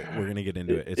it's all right. We're gonna get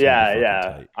into it. It's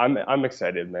yeah. I'm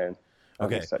excited, man.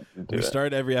 Okay. excited to do We it.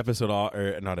 start every episode off,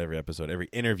 or not every episode, every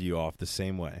interview off the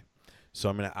same way. So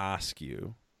I'm going to ask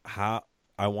you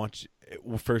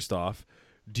well, first off,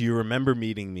 do you remember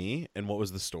meeting me and what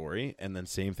was the story? And then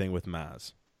same thing with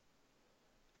Maz.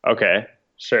 Okay,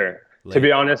 sure. To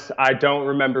be honest, I don't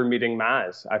remember meeting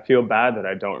Maz. I feel bad that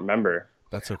I don't remember.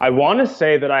 That's okay. I want to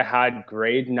say that I had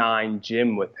grade 9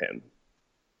 gym with him,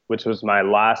 which was my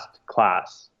last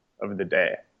class of the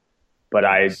day. But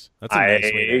Nice. That's a nice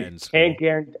way to end school.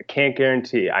 can't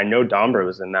guarantee. I know Dombra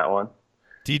was in that one.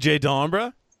 DJ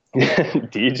Dombra?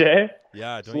 DJ?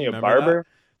 Yeah, Isn't he a barber?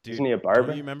 Dude, Isn't he a barber?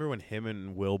 Don't you remember when him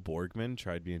and Will Borgman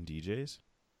tried being DJs?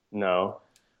 No.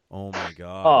 Oh my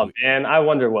god. Oh man, I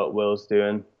wonder what Will's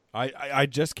doing. I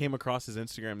just came across his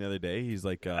Instagram the other day. He's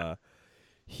like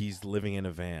he's living in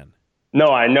a van. No,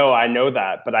 I know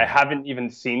that, but I haven't even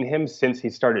seen him since he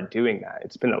started doing that.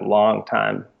 It's been a long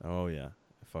time. Oh yeah.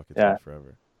 Fuck, it's Yeah. been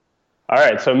forever. All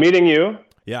right, so meeting you.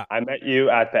 Yeah. I met you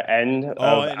at the end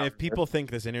Oh, of and if people think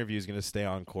this interview is going to stay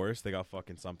on course, they got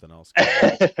fucking something else.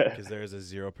 Because there's a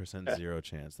 0% zero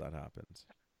chance that happens.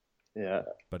 Yeah.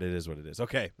 But it is what it is.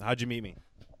 Okay, how'd you meet me?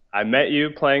 I met you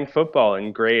playing football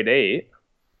in grade 8.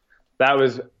 That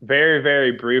was very,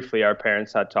 very briefly. Our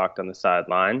parents had talked on the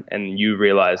sideline, and you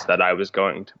realized that I was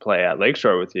going to play at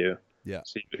Lakeshore with you. Yeah.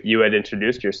 So you had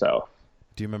introduced yourself.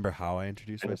 Do you remember how I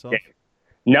introduced myself? Okay.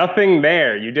 Nothing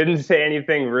there. You didn't say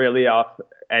anything really off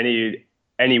any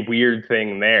weird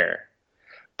thing there.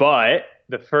 But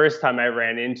the first time I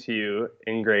ran into you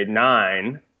in grade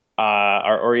 9,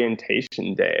 our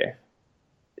orientation day.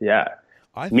 Yeah.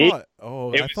 I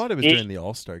thought it was during the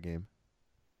All-Star game.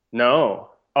 No.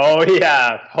 Oh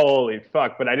yeah. Holy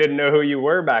fuck. But I didn't know who you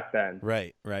were back then.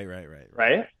 Right. Right?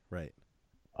 Right.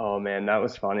 Oh man, that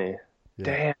was funny. Yeah.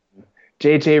 Damn.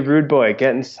 JJ Rude Boy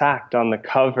getting sacked on the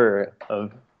cover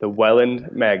of the Welland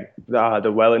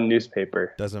the Welland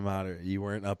newspaper. Doesn't matter. You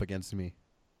weren't up against me.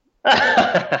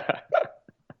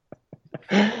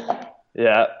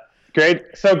 Yeah. Grade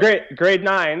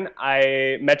 9,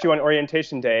 I met you on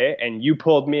orientation day, and you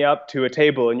pulled me up to a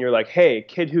table, and you're like, "Hey,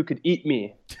 kid who could eat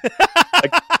me."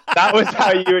 Like, that was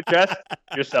how you addressed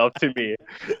yourself to me,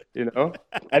 you know?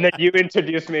 And then you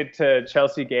introduced me to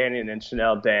Chelsea Gagnon and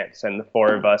Chanel Dance, and the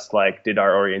four of us did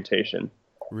our orientation.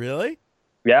 Really?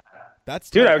 Yeah. That's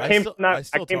Dude, tight. I came from that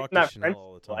Chanel friend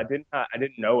all the school. time. I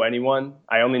didn't know anyone.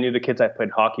 I only knew the kids I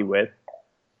played hockey with.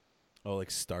 Oh,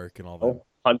 like Stark and all that. Oh,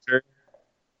 Hunter.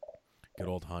 Good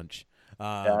old Hunch.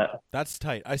 Yeah. That's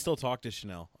tight. I still talk to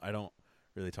Chanel. I don't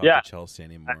really talk to Chelsea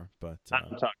anymore. But I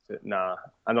don't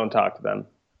talk to them.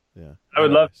 Yeah. I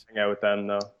would love to hang out with them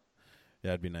though.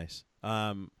 Yeah, it'd be nice.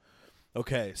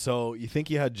 Okay, so you think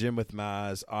you had gym with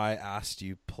Maz. I asked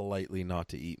you politely not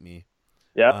to eat me.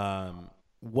 Yeah.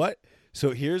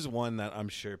 So here's one that I'm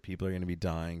sure people are going to be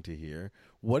dying to hear.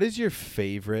 What is your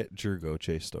favorite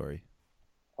Drgoche story?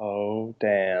 Oh,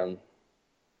 damn.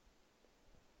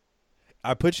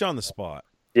 I put you on the spot.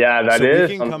 Yeah, that so is.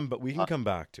 We can come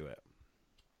back to it.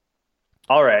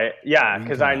 All right. Yeah, We can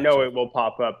because come I back know to it will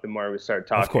pop up the more we start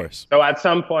talking. Of course. So at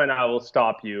some point, I will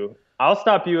stop you. I'll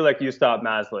stop you like you stopped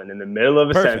Maslin in the middle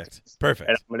of a sentence. Perfect.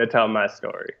 And I'm going to tell my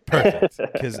story. Perfect.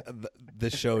 Because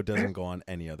this show doesn't go on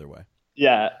any other way.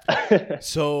 Yeah.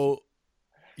 So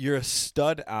you're a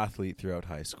stud athlete throughout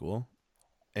high school,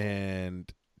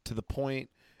 and to the point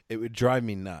it would drive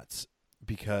me nuts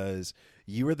because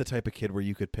you were the type of kid where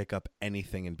you could pick up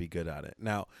anything and be good at it.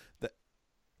 Now,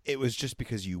 it was just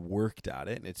because you worked at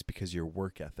it, and it's because your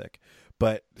work ethic.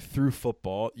 But through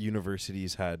football,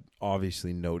 universities had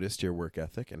obviously noticed your work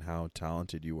ethic and how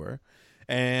talented you were,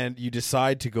 and you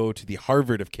decide to go to the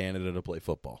Harvard of Canada to play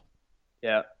football.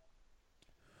 Yeah.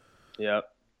 Yeah.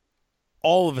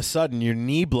 All of a sudden, your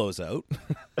knee blows out.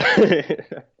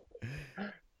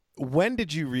 When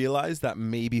did you realize that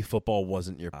maybe football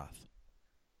wasn't your path?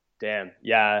 Damn.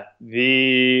 Yeah.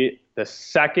 The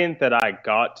second that I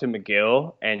got to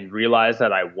McGill and realized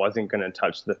that I wasn't going to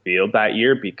touch the field that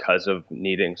year because of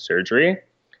needing surgery,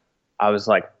 I was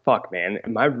like, fuck, man,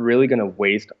 am I really going to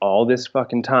waste all this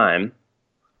fucking time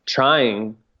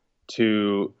trying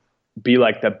to be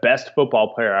like the best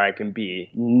football player I can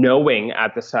be, knowing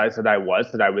at the size that I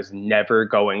was never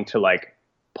going to like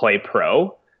play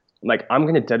pro? Like, I'm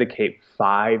going to dedicate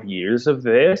 5 years of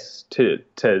this to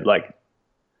like,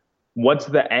 what's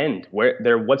the end?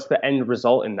 What's the end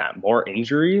result in that? More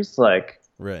injuries? Like,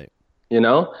 right. You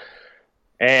know?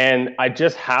 And I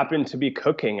just happened to be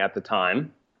cooking at the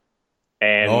time.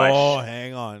 And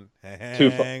hang on.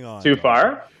 Too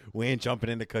far? We ain't jumping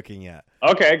into cooking yet.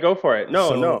 Okay, go for it.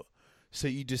 No. So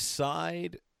you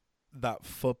decide that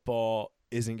football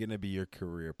isn't going to be your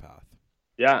career path.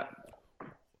 Yeah.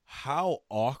 how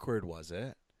awkward was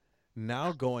it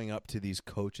now going up to these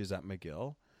coaches at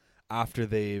McGill after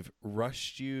they've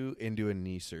rushed you into a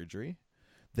knee surgery?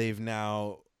 They've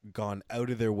now gone out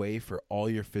of their way for all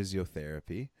your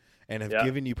physiotherapy and have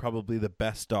given you probably the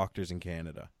best doctors in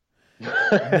Canada.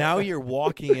 Now you're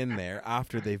walking in there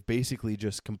after they've basically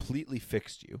just completely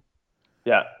fixed you.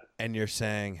 Yeah. And you're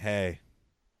saying, hey,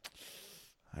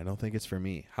 I don't think it's for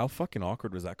me. How fucking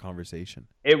awkward was that conversation?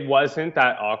 It wasn't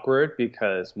that awkward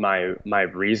because my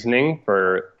reasoning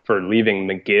for leaving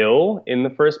McGill in the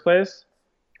first place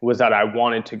was that I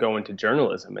wanted to go into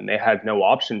journalism and they had no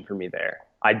option for me there.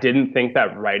 I didn't think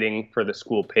that writing for the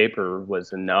school paper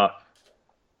was enough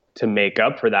to make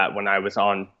up for that when I was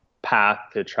on path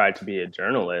to try to be a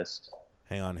journalist.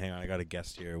 Hang on. I got a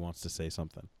guest here who wants to say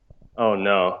something. Oh,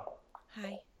 no.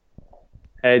 Hi.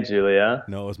 Hey, Julia.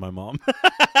 No, it was my mom.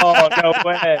 Oh, no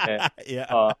way.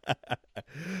 Yeah.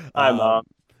 Hi, Mom.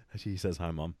 She says hi,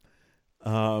 Mom.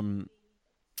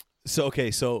 So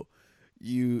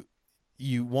you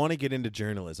want to get into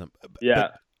journalism. Yeah.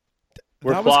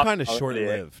 That was kind of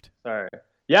short-lived. Sorry.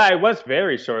 Yeah, it was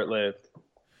very short-lived.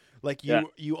 Like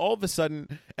you all of a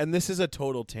sudden, and this is a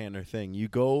total Tanner thing. You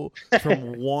go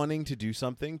from wanting to do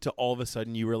something to all of a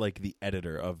sudden you were like the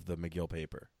editor of the McGill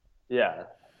paper. Yeah.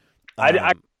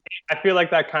 I feel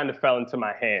like that kind of fell into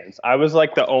my hands. I was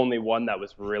like the only one that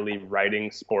was really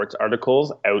writing sports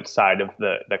articles outside of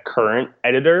the current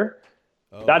editor.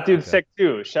 Oh, that dude's sick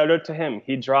too. Shout out to him.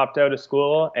 He dropped out of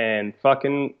school and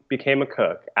fucking became a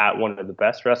cook at one of the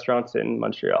best restaurants in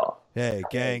Montreal. Hey,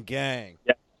 gang.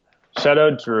 Yeah. Shout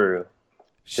out Drew.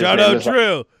 Shout out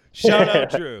Drew. Shout out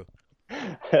Drew.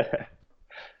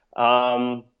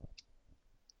 I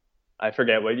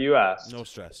forget what you asked. No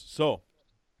stress. So,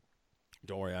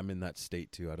 don't worry, I'm in that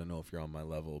state too. I don't know if you're on my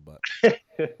level, but I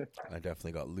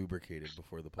definitely got lubricated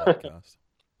before the podcast.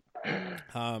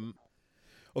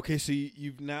 Okay, so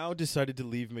you've now decided to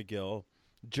leave McGill.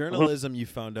 Journalism, you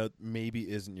found out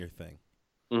maybe isn't your thing.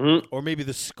 Mm-hmm. Or maybe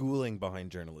the schooling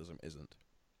behind journalism isn't.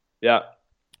 Yeah.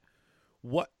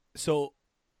 So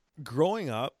growing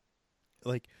up,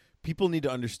 like, people need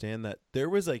to understand that there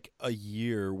was like a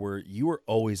year where you were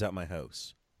always at my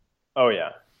house. Oh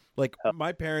yeah. Like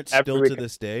my parents still to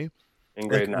this day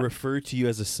refer to you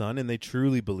as a son, and they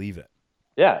truly believe it.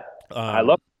 Yeah.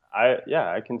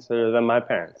 I consider them my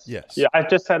parents. Yes. Yeah, I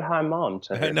just said hi, Mom.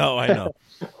 To her. I know.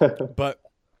 But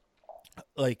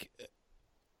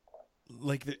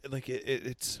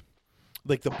it's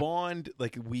like the bond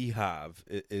like we have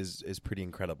is pretty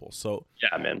incredible. So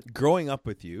yeah, man. Growing up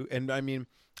with you, and I mean,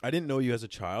 I didn't know you as a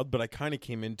child, but I kind of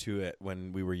came into it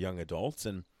when we were young adults,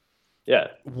 and yeah,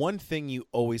 one thing you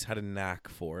always had a knack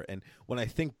for, and when I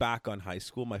think back on high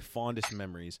school, my fondest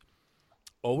memories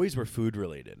always were food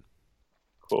related.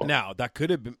 Cool. Now, that could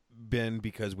have been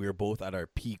because we were both at our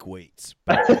peak weights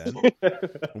back then.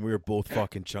 And we were both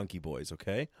fucking chunky boys,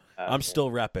 okay? I'm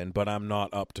still repping, but I'm not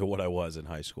up to what I was in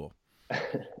high school.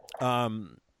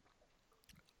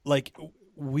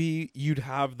 You'd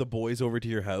have the boys over to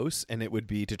your house, and it would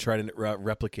be to try to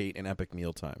replicate an epic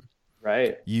mealtime.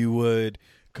 Right. You would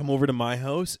come over to my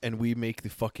house, and we make the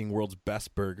fucking world's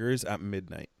best burgers at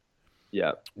midnight.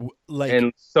 Yeah.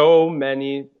 And so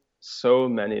many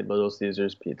Little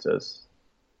Caesars pizzas.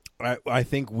 I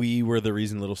think we were the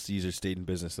reason Little Caesars stayed in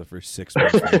business the first 6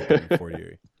 months in Fort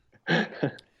Erie.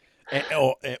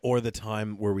 Or the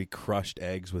time where we crushed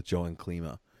eggs with Joe and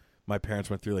Klima. My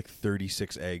parents went through like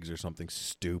 36 eggs or something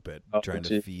stupid trying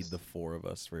to feed the 4 of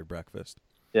us for breakfast.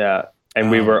 Yeah. And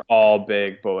we were all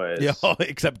big boys. Yeah,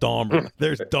 except Domber.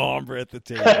 There's Domber at the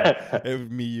table. It was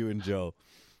me, you, and Joe.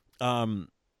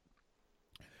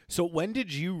 So when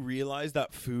did you realize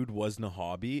that food wasn't a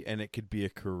hobby and it could be a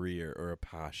career or a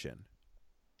passion?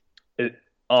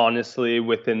 Honestly,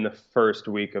 within the first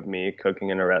week of me cooking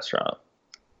in a restaurant.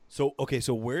 So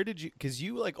where did you, because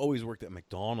you like always worked at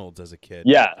McDonald's as a kid.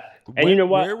 Yeah. And you know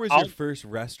what? Where was your first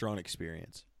restaurant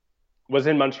experience? Was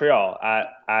in Montreal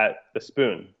at the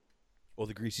Spoon. Oh,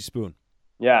 the Greasy Spoon.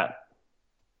 Yeah.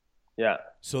 Yeah.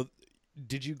 So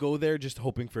did you go there just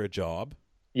hoping for a job?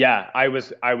 Yeah, I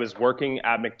was working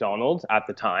at McDonald's at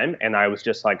the time, and I was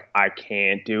just like, I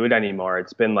can't do it anymore.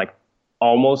 It's been like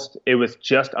it was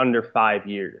just under 5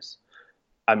 years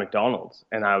at McDonald's,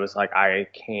 and I was like, I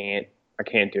can't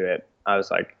do it. I was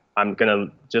like, I'm gonna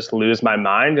just lose my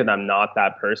mind, and I'm not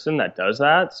that person that does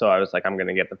that. So I was like, I'm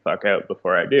gonna get the fuck out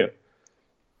before I do.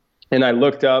 And I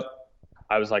looked up.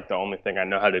 I was like, the only thing I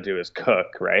know how to do is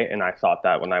cook, right? And I thought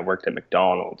that when I worked at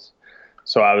McDonald's.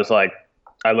 So I was like,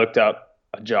 I looked up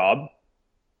a job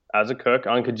as a cook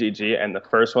on Kijiji, and the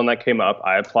first one that came up,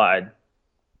 I applied,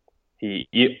 He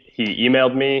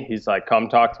emailed me. He's like, come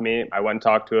talk to me. I went and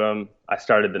talked to him. I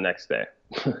started the next day.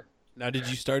 Now, did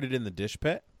you start it in the dish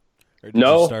pit, or did you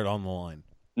No, start on the line?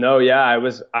 no, yeah, I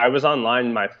was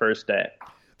online my first day.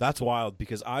 That's wild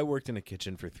because I worked in a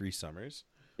kitchen for 3 summers.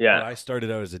 But Yeah, I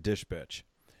started out as a dish bitch.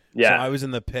 So yeah, I was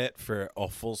in the pit for a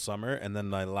full summer, and then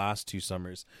my last 2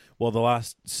 summers. Well, the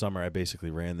last summer I basically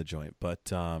ran the joint,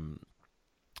 but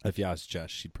if you ask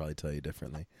Jess, she'd probably tell you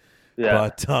differently.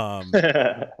 yeah.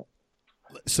 But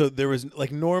so there was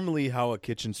like normally how a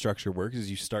kitchen structure works is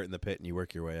you start in the pit and you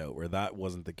work your way out, where that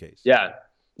wasn't the case. Yeah,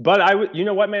 but you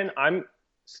know what, man? I'm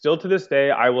still to this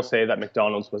day, I will say that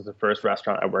McDonald's was the first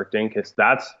restaurant I worked in because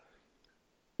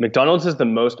McDonald's is the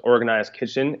most organized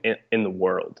kitchen in the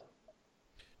world.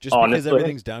 Just because Honestly.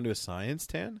 everything's down to a science,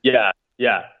 Tan? Yeah,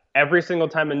 yeah. Every single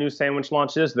time a new sandwich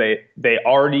launches, they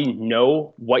already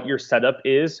know what your setup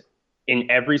is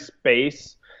in every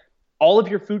space. All of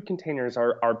your food containers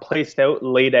are placed out,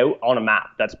 laid out on a map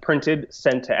that's printed,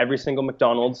 sent to every single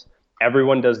McDonald's.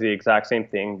 Everyone does the exact same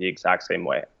thing, the exact same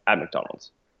way at McDonald's.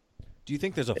 Do you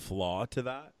think there's a flaw to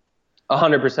that?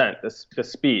 100%.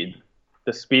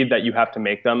 The speed that you have to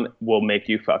make them will make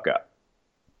you fuck up.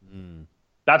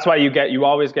 That's why you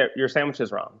always get your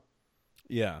sandwiches wrong.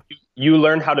 Yeah. You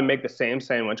learn how to make the same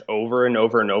sandwich over and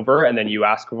over and over, and then you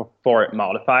ask for it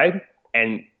modified,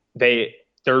 and they're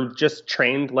just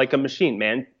trained like a machine,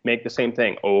 man. Make the same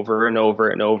thing over and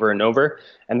over and over and over.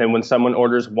 And then when someone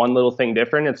orders one little thing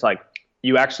different, it's like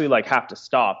you actually like have to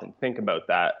stop and think about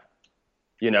that,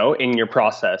 in your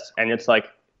process. And it's like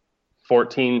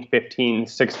 14, 15,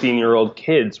 16-year-old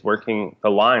kids working the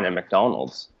line at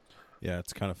McDonald's. Yeah,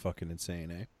 it's kind of fucking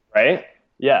insane, eh? Right?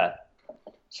 Yeah.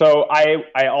 So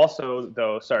I also,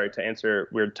 though, sorry to answer,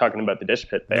 we were talking about the dish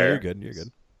pit there. No, you're good. You're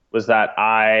good. Was that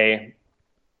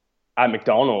at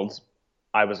McDonald's,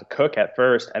 I was a cook at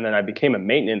first, and then I became a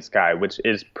maintenance guy, which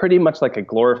is pretty much like a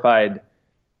glorified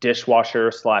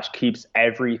dishwasher / keeps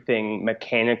everything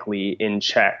mechanically in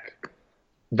check.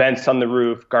 Vents on the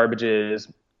roof,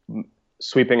 garbages,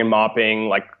 sweeping and mopping,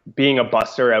 like being a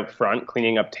buster out front,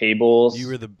 cleaning up tables. You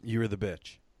were the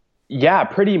bitch. Yeah,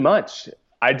 pretty much.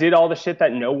 I did all the shit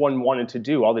that no one wanted to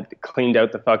do. Cleaned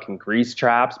out the fucking grease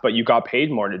traps, but you got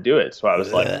paid more to do it. So I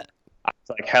was like,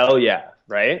 hell yeah,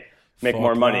 right? Make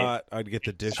more money. I'd get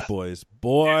the dish boys.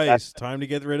 Boys, time to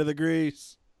get rid of the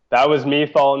grease. That was me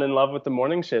falling in love with the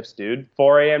morning shifts, dude.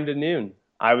 4 a.m. to noon.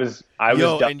 I was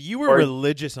done. And you were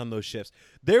religious on those shifts.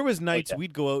 There was nights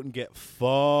we'd go out and get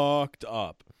fucked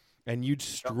up, and you'd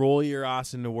stroll your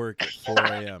ass into work at 4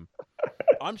 a.m.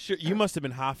 I'm sure you must have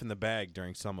been half in the bag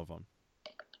during some of them.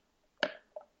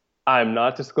 I'm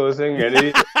not disclosing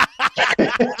any.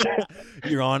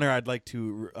 Your Honor, I'd like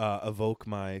to evoke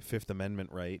my Fifth Amendment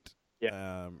right,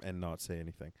 Yeah. and not say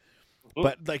anything.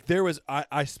 But like there was,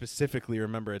 I specifically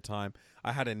remember a time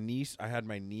I had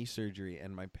my knee surgery,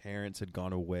 and my parents had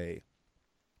gone away.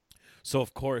 So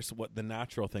of course, what the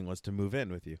natural thing was to move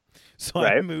in with you. So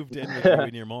Right. I moved in with you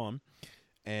and your mom,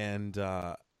 and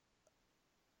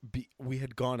we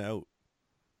had gone out.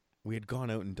 We had gone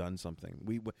out and done something.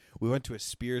 We went to a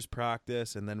Spears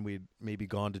practice, and then we'd maybe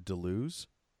gone to Duluth.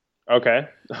 Okay,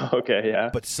 yeah.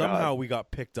 But somehow we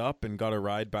got picked up and got a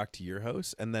ride back to your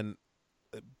house, and then,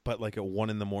 but like at 1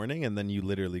 a.m, and then you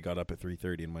literally got up at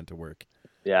 3:30 and went to work.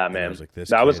 Yeah, And I man. was like,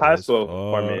 That was kid high is school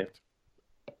for me. fucked.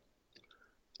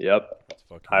 Yep, It's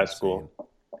fucking high insane. school.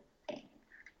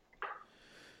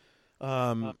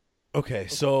 Okay,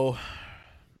 so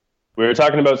We were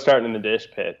talking about starting in the dish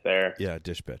pit there. yeah,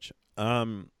 dish bitch.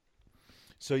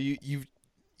 So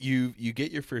you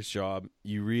get your first job.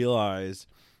 You realize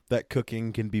that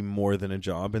cooking can be more than a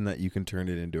job, and that you can turn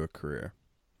it into a career.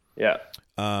 Yeah.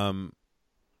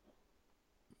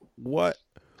 What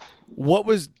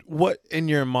in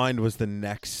your mind was the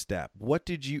next step? What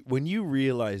did you, when you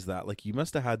realized that, like, you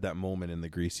must have had that moment in the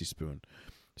greasy spoon.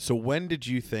 So when did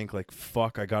you think, like,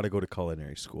 fuck, I got to go to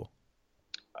culinary school?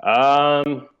 I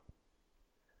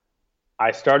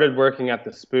started working at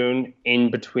the Spoon in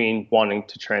between wanting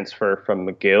to transfer from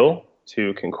McGill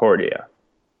to Concordia.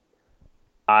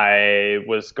 I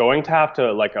was going to have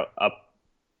to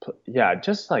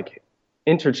just like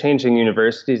interchanging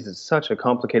universities is such a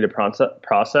complicated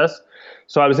process.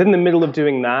 So I was in the middle of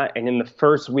doing that. And in the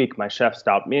first week, my chef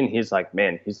stopped me and he's like,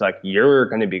 you're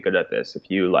going to be good at this if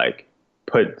you like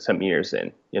put some years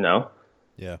in,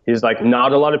 Yeah. He's like,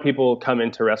 not a lot of people come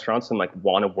into restaurants and like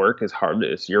want to work as hard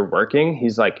as you're working.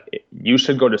 He's like, you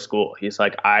should go to school. He's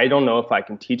like, I don't know if I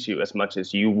can teach you as much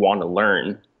as you want to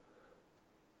learn.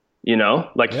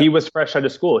 He was fresh out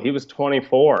of school. He was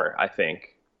 24, I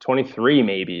think, 23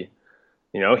 maybe.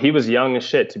 He was young as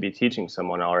shit to be teaching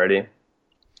someone already.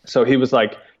 So he was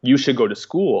like, you should go to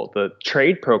school. The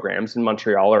trade programs in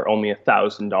Montreal are only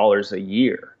 $1,000 a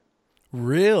year.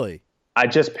 Really? I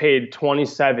just paid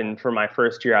 27 for my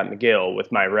first year at McGill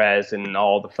with my res and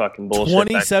all the fucking bullshit.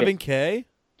 27K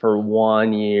for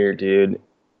 1 year, dude.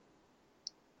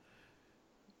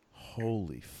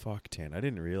 Holy fuck, Tan. I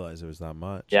didn't realize it was that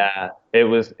much. Yeah, it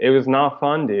was not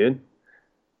fun, dude.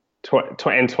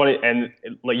 20 and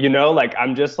like, you know, like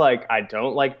I'm just like, I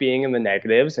don't like being in the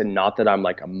negatives, and not that I'm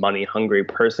like a money hungry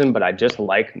person, but I just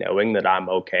like knowing that I'm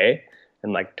okay.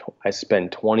 And like I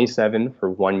spend 27 for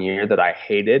 1 year that I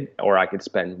hated, or I could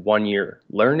spend 1 year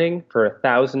learning for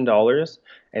 $1,000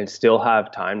 and still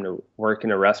have time to work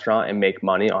in a restaurant and make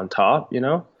money on top, you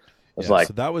know? It's like,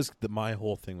 so that was my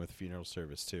whole thing with funeral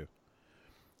service too.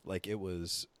 Like it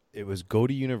was go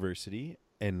to university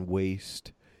and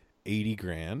waste 80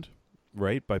 grand,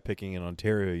 right? By picking an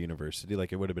Ontario university,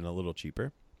 like it would have been a little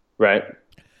cheaper. right.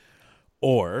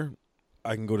 Or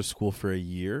I can go to school for a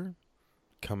year,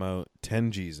 come out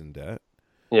 10 G's in debt,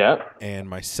 Yeah. and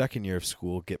my second year of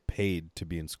school get paid to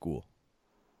be in school.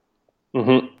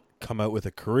 Mm-hmm. Come out with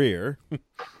a career.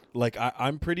 Like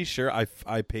I'm pretty sure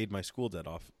I paid my school debt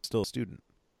off, still a student.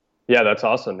 Yeah, that's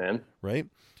awesome, man. Right?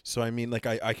 So I mean, like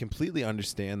I completely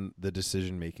understand the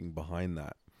decision making behind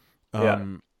that. Yeah.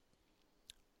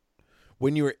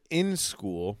 When you were in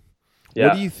school, Yeah.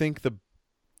 what do you think the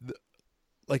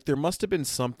like there must have been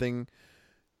something,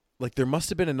 like there must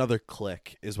have been another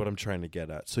click is what I'm trying to get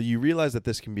at. So you realize that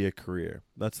this can be a career.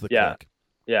 That's the Yeah. click.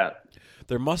 Yeah.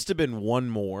 There must have been one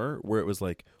more where it was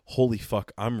like, holy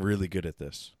fuck, I'm really good at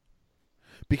this.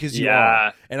 Because you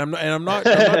are. And I'm not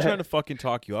trying to fucking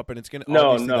talk you up, and it's gonna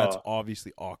that's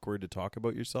obviously awkward to talk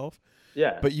about yourself.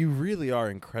 Yeah. But you really are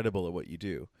incredible at what you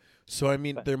do. So I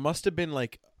mean, there must have been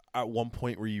like at one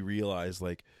point where you realize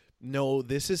like, no,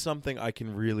 this is something I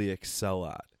can really excel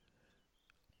at.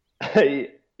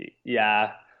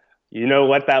 Yeah. You know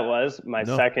what that was? No.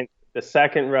 The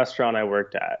second restaurant I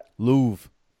worked at. Louvre.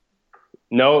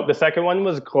 No, the second one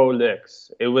was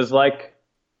Colix. It was like,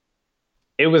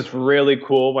 it was really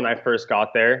cool when I first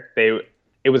got there.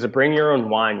 It was a bring your own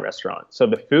wine restaurant. So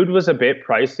the food was a bit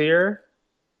pricier,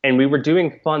 and we were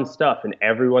doing fun stuff, and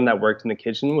everyone that worked in the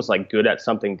kitchen was like good at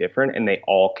something different, and they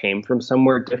all came from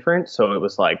somewhere different. So it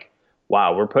was like,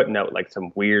 wow, we're putting out like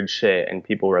some weird shit and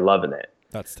people were loving it.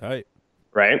 That's tight.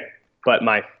 Right? But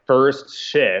my first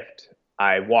shift,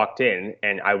 I walked in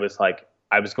and I was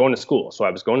going to school. So I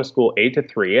was going to school 8 to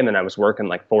 3, and then I was working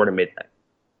like 4 to midnight.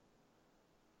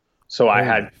 So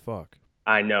Fuck.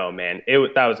 I know, man.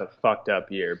 That was a fucked up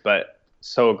year, but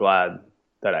so glad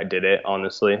that I did it,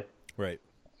 honestly. Right.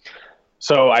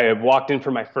 So I walked in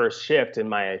for my first shift, and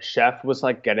my chef was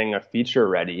like getting a feature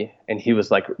ready, and he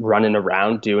was like running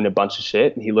around doing a bunch of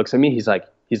shit. And he looks at me, he's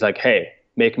like, hey,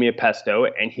 make me a pesto.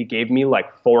 And he gave me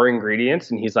like 4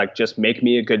 ingredients, and he's like, just make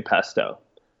me a good pesto.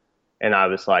 And I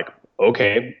was like,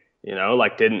 okay, you know,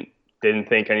 like didn't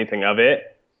think anything of it.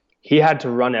 He had to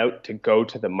run out to go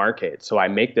to the market. So I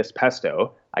make this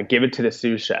pesto, I give it to the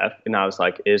sous chef, and I was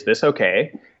like, is this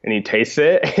okay? And he tastes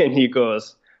it and he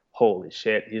goes, holy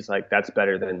shit. He's like, that's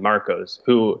better than Marco's,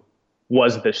 who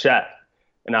was the chef.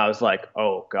 And I was like,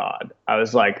 oh God. I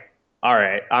was like, all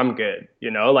right, I'm good.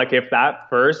 You know, like if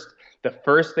the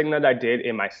first thing that I did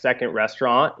in my second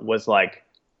restaurant was like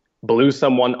blew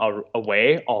someone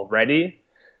away already,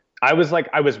 I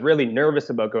was really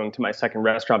nervous about going to my second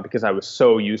restaurant because I was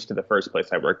so used to the first place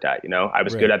I worked at, you know. I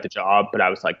was good at the job, but I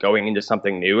was like going into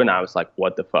something new, and I was like,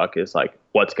 what the fuck is like,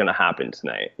 what's going to happen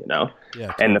tonight, you know?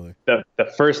 Yeah, totally. And the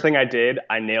first thing I did,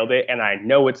 I nailed it. And I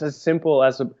know it's as simple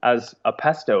as a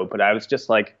pesto, but I was just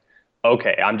like,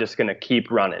 okay, I'm just going to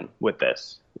keep running with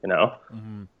this, you know?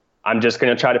 Mm-hmm. I'm just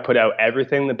going to try to put out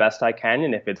everything the best I can.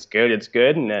 And if it's good, it's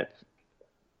good. And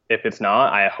if it's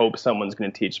not, I hope someone's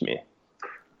going to teach me.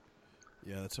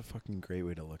 Yeah, that's a fucking great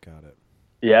way to look at it.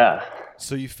 Yeah.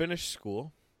 So you finished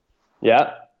school.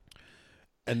 Yeah.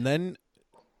 And then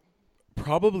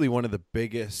probably one of the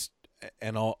biggest,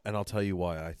 and I'll tell you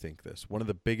why I think this. One of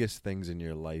the biggest things in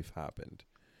your life happened.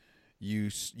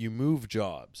 You move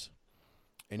jobs,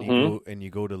 and you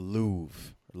go to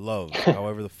Louvre,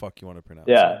 however the fuck you want to pronounce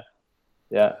it. Yeah.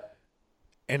 Yeah.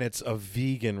 And it's a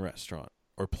vegan restaurant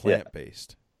or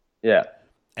plant-based. Yeah.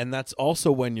 And that's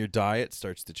also when your diet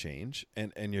starts to change.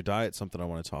 And your diet's something I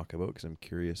want to talk about because I'm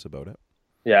curious about it.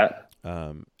 Yeah.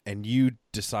 And you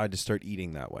decide to start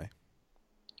eating that way.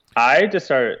 I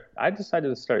decided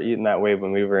to start eating that way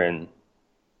when we were in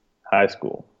high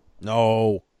school.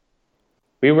 No.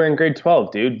 We were in grade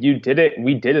 12, dude. You did it.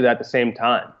 We did it at the same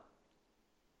time.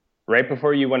 Right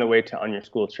before you went away on your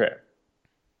school trip.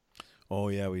 Oh,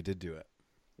 yeah, we did do it.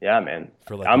 Yeah, man.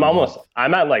 For like a month.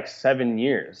 I'm at like 7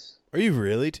 years. Are you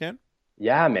really, Tan?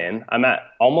 Yeah, man. I'm at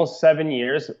almost 7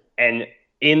 years. And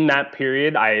in that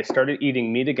period, I started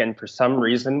eating meat again for some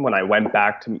reason when I went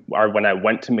when I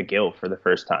went to McGill for the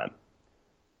first time.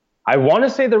 I want to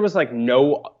say there was like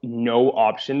no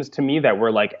options to me that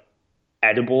were like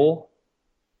edible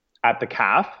at the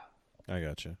calf I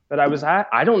gotcha. that I was at.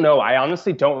 I don't know. I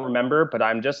honestly don't remember, but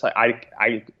I'm just like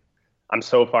I'm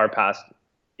so far past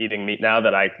eating meat now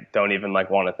that I don't even like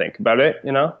want to think about it,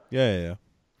 you know? Yeah.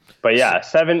 But yeah,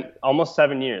 almost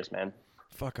 7 years, man.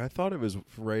 Fuck, I thought it was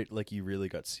right. Like you really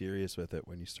got serious with it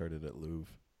when you started at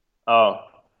Louvre. Oh,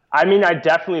 I mean, I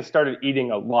definitely started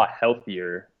eating a lot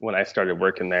healthier when I started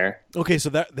working there. Okay, so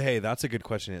that's a good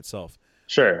question in itself.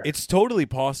 Sure. It's totally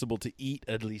possible to eat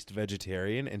at least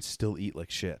vegetarian and still eat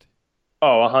like shit.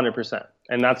 Oh, 100%.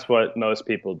 And that's what most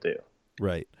people do.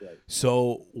 Right.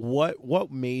 So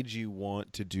what made you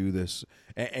want to do this?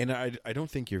 And I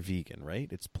don't think you're vegan, right?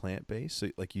 It's plant-based. So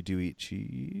like you do eat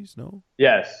cheese, no?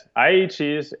 Yes, I eat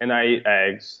cheese and I eat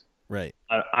eggs. Right.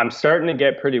 I'm starting to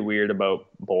get pretty weird about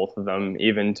both of them,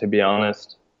 even, to be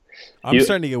honest. I'm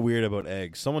starting to get weird about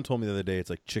eggs. Someone told me the other day it's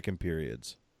like chicken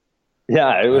periods.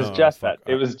 Yeah, it was just fuck.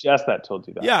 that. It was just that told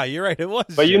you that. Yeah, you're right. It was.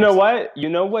 But you know what? You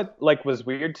know what like was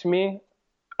weird to me?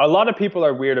 A lot of people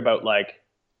are weird about like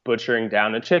butchering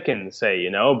down a chicken, say, you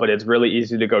know, but it's really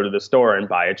easy to go to the store and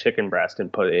buy a chicken breast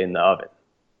and put it in the oven.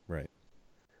 Right.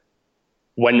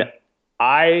 When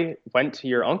I went to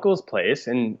your uncle's place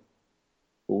and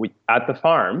at the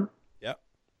farm, Yep.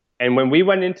 and when we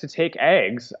went in to take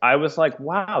eggs, I was like,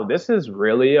 wow, this is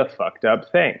really a fucked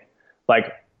up thing.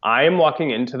 Like, I am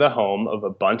walking into the home of a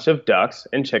bunch of ducks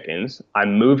and chickens.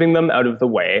 I'm moving them out of the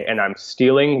way, and I'm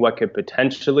stealing what could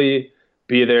potentially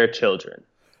be their children.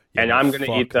 Yeah, and I'm going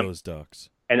to eat them. Those ducks.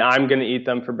 And I'm going to eat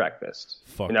them for breakfast.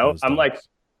 Fuck you know, those I'm ducks.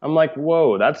 like,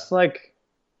 whoa, that's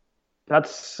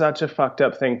such a fucked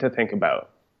up thing to think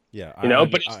about. Yeah. You know,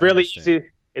 but it's really understand. easy.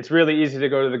 It's really easy to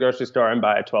go to the grocery store and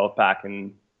buy a 12-pack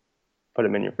and put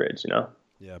them in your fridge, you know?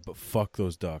 Yeah, but fuck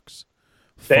those ducks.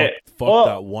 They- Fuck well-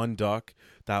 that one duck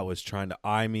that was trying to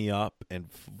eye me up and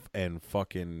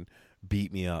fucking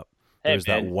beat me up. Hey, There's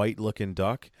that man. white-looking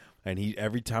duck, and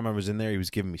every time I was in there, he was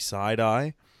giving me side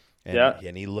eye. And, Yeah.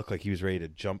 and he looked like he was ready to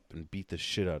jump and beat the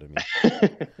shit out of me.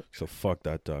 So fuck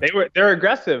that duck. They're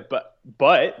aggressive, but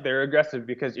they're aggressive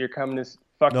because you're coming to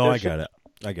fuck No, their I shit. get it.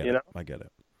 I get You it. know? I get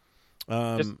it.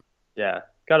 Yeah,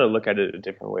 got to look at it a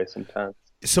different way sometimes.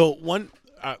 So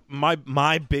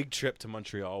my big trip to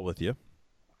Montreal with you.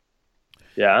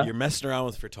 Yeah. You're messing around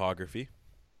with photography.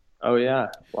 Oh yeah.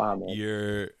 Wow, man.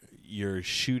 You're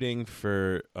shooting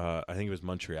for I think it was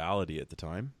Montreality at the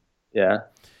time. Yeah.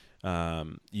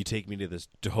 You take me to this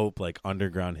dope like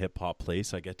underground hip hop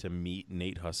place. I get to meet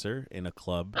Nate Husser in a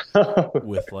club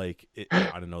with like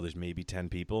I don't know. There's maybe 10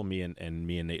 people. Me and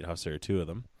Nate Husser are two of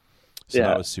them. So Yeah.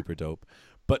 that was super dope.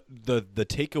 But the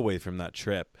takeaway from that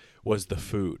trip was the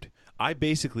food. I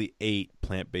basically ate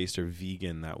plant-based or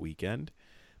vegan that weekend.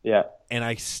 Yeah. And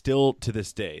I still to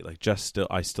this day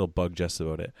I still bug Jess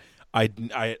about it.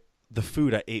 The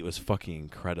food I ate was fucking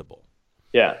incredible.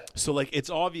 Yeah. So like it's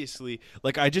obviously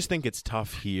like I just think it's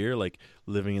tough here, like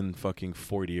living in fucking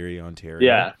Fort Erie, Ontario.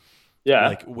 Yeah. Yeah.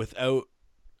 Like without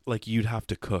like you'd have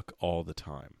to cook all the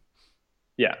time.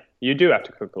 Yeah. You do have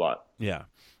to cook a lot. Yeah.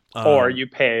 Or you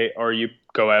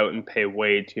go out and pay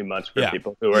way too much for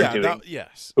people who are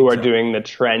doing the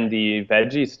trendy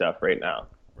veggie stuff right now.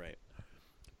 Right.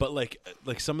 But like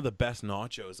some of the best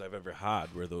nachos I've ever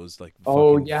had were those like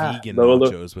Oh, fucking yeah. vegan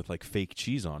nachos with like fake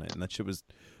cheese on it, and that shit was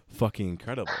fucking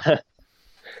incredible.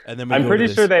 And then I'm pretty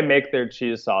sure they make their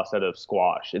cheese sauce out of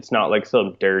squash. It's not like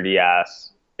some dirty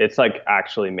ass. It's like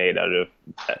actually made out of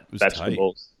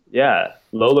vegetables. Tight. Yeah,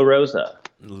 Lola Rosa.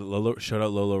 Shout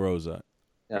out Lola Rosa.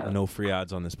 Yeah. No free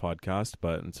ads on this podcast,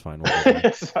 but it's fine.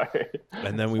 Whatever. Sorry.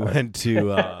 And then we went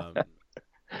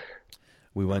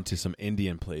to some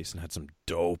Indian place and had some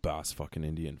dope ass fucking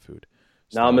Indian food.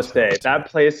 So Namaste. That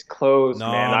place closed,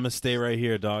 man. Namaste right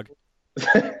here, dog.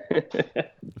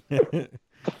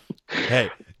 Hey,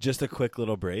 just a quick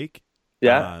little break.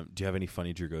 Yeah. Do you have any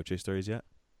funny Drew Goche stories yet?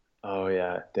 Oh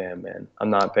yeah, damn man. I'm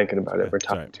not thinking about it. We're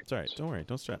talking. It's all right. Don't worry.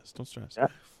 Don't stress.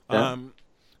 Yeah.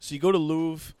 So you go to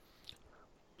Louvre.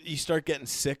 You start getting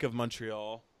sick of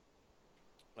Montreal.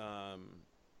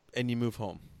 And you move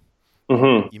home.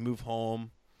 Mm-hmm. You move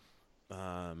home.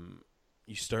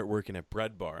 You start working at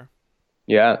Bread Bar.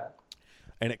 Yeah.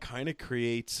 And it kind of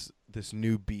creates this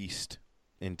new beast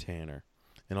in Tanner,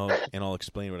 and I'll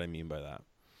explain what I mean by that.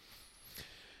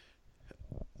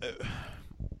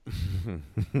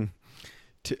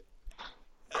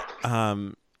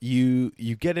 you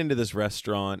get into this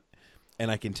restaurant, and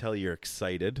I can tell you're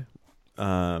excited.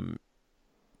 Guelph,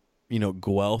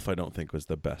 I don't think was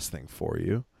the best thing for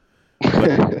you,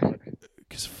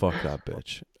 because fuck that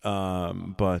bitch.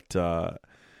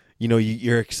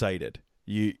 You're excited.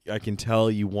 I can tell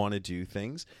you want to do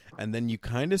things, and then you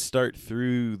kind of start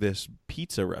through this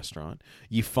pizza restaurant.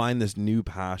 You find this new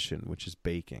passion, which is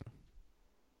baking.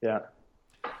 Yeah.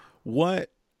 What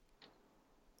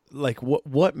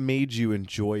made you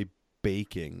enjoy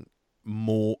baking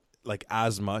more, like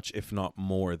as much, if not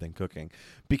more, than cooking?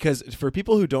 Because for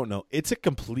people who don't know, it's a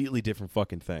completely different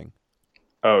fucking thing.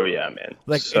 Oh yeah, man.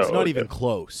 Like So it's not even different.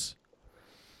 close.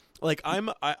 Like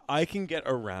I can get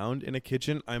around in a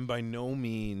kitchen. I'm by no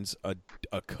means a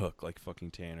cook like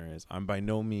fucking Tanner is. I'm by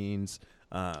no means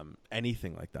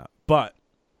anything like that. But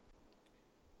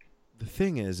the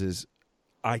thing is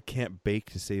I can't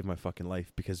bake to save my fucking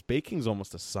life, because baking's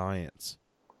almost a science.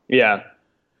 Yeah.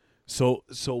 So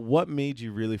what made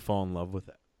you really fall in love with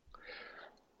it?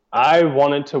 I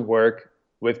wanted to work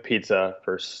with pizza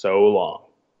for so long.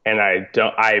 And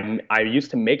I used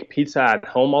to make pizza at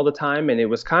home all the time, and it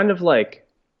was kind of like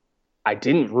I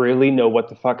didn't really know what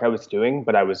the fuck I was doing,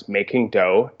 but I was making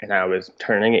dough and I was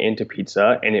turning it into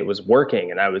pizza, and it was working,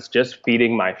 and I was just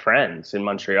feeding my friends in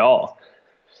Montreal.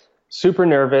 Super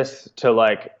nervous to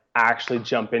like actually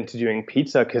jump into doing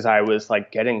pizza, because I was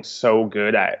like getting so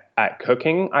good at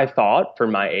cooking, I thought, for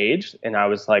my age. And I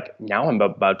was like, now I'm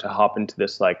about to hop into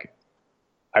this, like,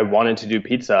 I wanted to do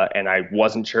pizza and I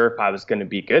wasn't sure if I was going to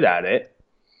be good at it.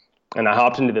 And I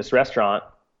hopped into this restaurant,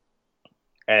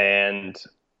 and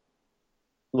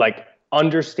like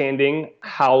understanding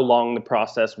how long the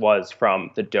process was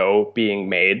from the dough being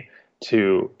made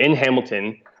to in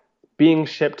Hamilton being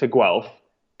shipped to Guelph,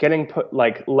 getting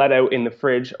let out in the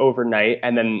fridge overnight,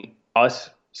 and then us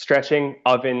stretching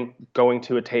oven, going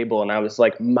to a table. And I was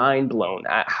like mind blown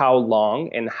at how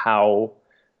long and how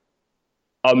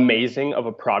amazing of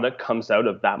a product comes out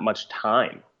of that much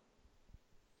time.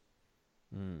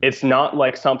 It's not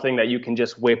like something that you can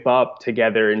just whip up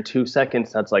together in 2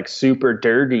 seconds that's like super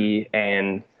dirty,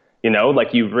 and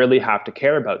like you really have to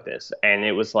care about this. And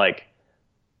it was like,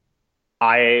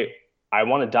 I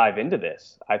want to dive into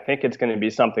this. I think it's going to be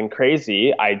something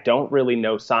crazy. I don't really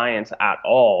know science at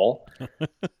all,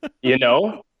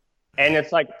 And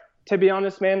it's like, to be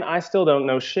honest, man, I still don't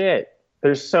know shit.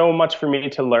 There's so much for me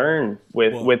to learn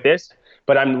with this,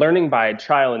 but I'm learning by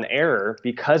trial and error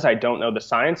because I don't know the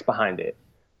science behind it.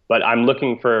 But I'm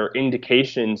looking for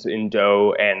indications in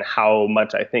dough and how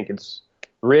much I think it's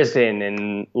risen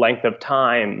in length of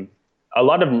time. A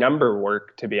lot of number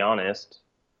work, to be honest.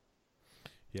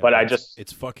 Yeah, but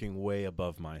it's fucking way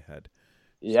above my head.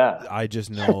 Yeah. I just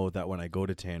know that when I go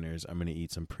to Tanner's, I'm going to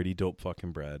eat some pretty dope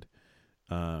fucking bread.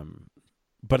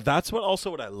 But that's what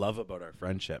I love about our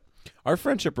friendship. Our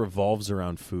friendship revolves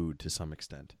around food to some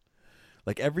extent.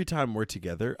 Like every time we're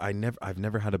together, I've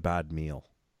never had a bad meal.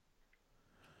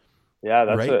 Yeah,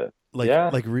 that's right? it.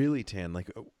 Like really, Tan.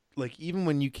 Like even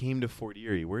when you came to Fort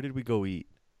Erie, where did we go eat?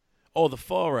 Oh, the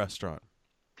pho restaurant.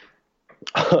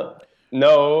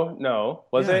 No.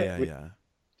 Was it? Yeah.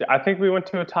 I think we went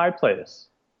to a Thai place.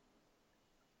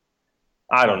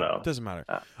 I don't know. It doesn't matter.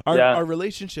 Yeah. Our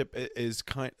relationship is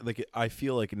kind like, I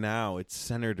feel like now it's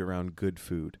centered around good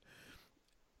food.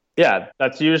 Yeah,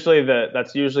 that's usually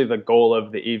the goal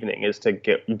of the evening, is to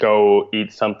go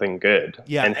eat something good.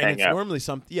 Yeah, and and hang it's out. normally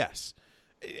yes,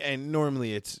 and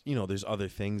normally it's there's other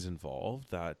things involved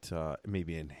that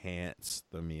maybe enhance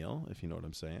the meal, if you know what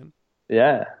I'm saying.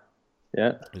 Yeah.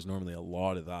 There's normally a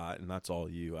lot of that, and that's all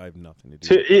you. I have nothing to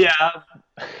do with that.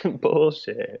 Yeah.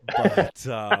 Bullshit. But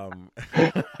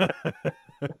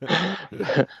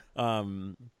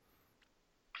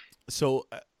so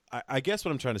I guess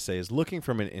what I'm trying to say is, looking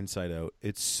from an inside out,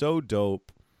 it's so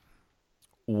dope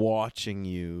watching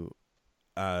you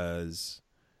as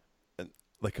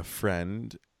like a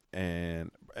friend,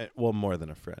 and well, more than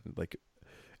a friend,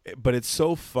 but it's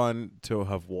so fun to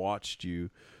have watched you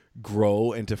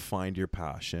grow and to find your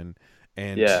passion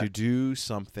and to do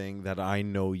something that I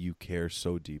know you care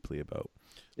so deeply about.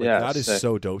 That is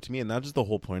so dope to me, and that is the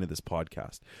whole point of this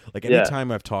podcast. Like anytime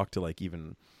I've talked to like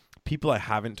even people I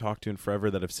haven't talked to in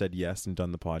forever that have said yes and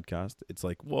done the podcast, it's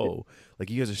like, whoa, like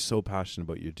you guys are so passionate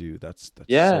about your dude. That's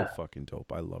so fucking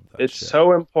dope. I love that. It's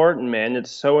so important, man.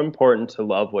 It's so important to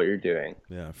love what you're doing.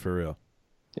 Yeah, for real.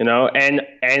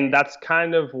 And that's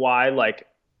kind of why like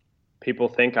people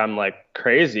think I'm like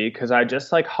crazy, because I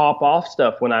just like hop off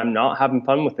stuff when I'm not having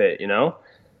fun with it,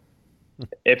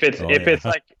 If it's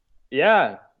like,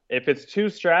 If it's too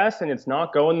stressed and it's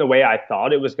not going the way I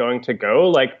thought it was going to go,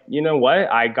 like, you know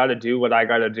what? I got to do what I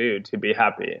got to do to be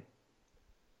happy.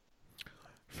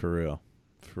 For real.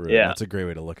 Yeah. That's a great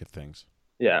way to look at things.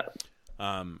 Yeah.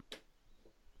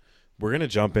 We're gonna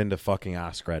jump into fucking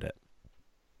Ask Reddit.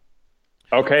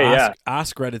 Okay.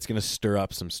 Ask Reddit's gonna stir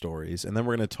up some stories, and then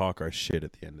we're gonna talk our shit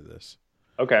at the end of this.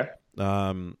 Okay.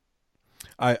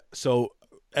 So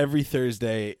every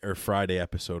Thursday or Friday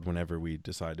episode, whenever we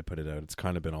decide to put it out, it's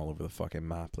kind of been all over the fucking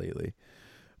map lately.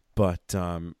 But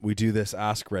we do this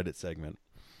Ask Reddit segment,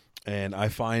 and I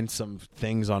find some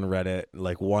things on Reddit.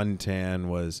 Like one Tan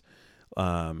was,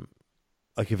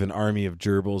 like if an army of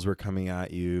gerbils were coming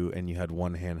at you and you had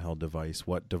one handheld device,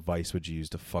 what device would you use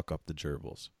to fuck up the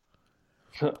gerbils?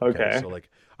 Okay. So like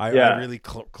I really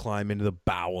climb into the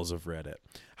bowels of Reddit.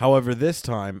 However, this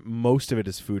time most of it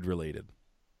is food related.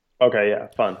 Okay, yeah,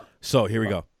 fun. So here we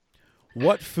go.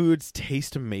 What foods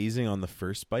taste amazing on the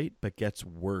first bite but gets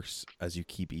worse as you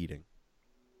keep eating?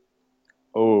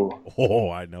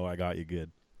 Oh, I know I got you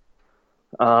good.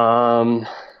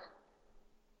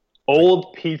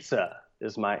 Old pizza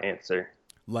is my answer.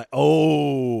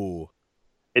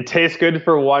 It tastes good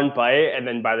for one bite, and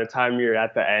then by the time you're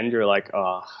at the end, you're like,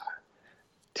 oh,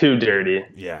 too dirty.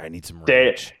 Yeah, I need some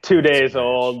ranch. 2 days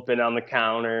old, been on the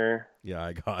counter. Yeah,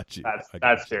 I got you.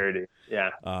 That's dirty.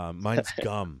 Yeah. Mine's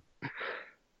gum.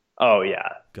 Oh, yeah.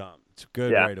 Gum. It's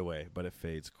good right away, but it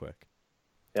fades quick.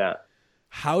 Yeah.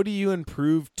 How do you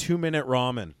improve 2-minute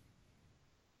ramen?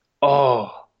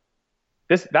 Oh,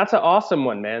 that's an awesome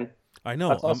one, man. I know.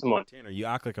 That's awesome one. Tanner, you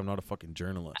act like I'm not a fucking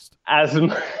journalist. As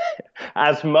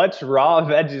much raw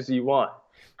veg as you want.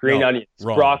 Green onions,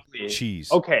 broccoli,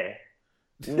 cheese. Okay.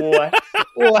 What?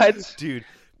 What? Dude,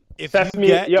 if sesame,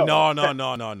 you get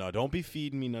no. Don't be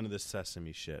feeding me none of this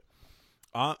sesame shit.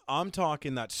 I'm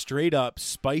talking that straight up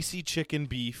spicy chicken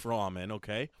beef ramen,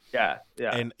 okay? Yeah.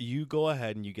 And you go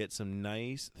ahead and you get some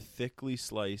nice, thickly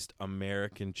sliced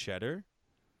American cheddar.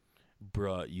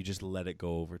 Bruh, you just let it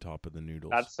go over top of the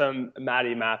noodles. That's some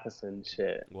Matty Matheson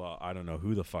shit. Well, I don't know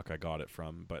who the fuck I got it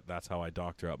from, but that's how I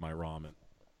doctor up my ramen.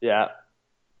 Yeah.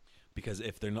 Because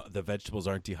if they're not, the vegetables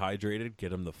aren't dehydrated,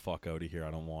 get them the fuck out of here. I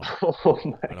don't want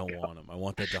them. I don't want them. I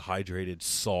want that dehydrated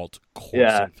salt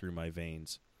coursing through my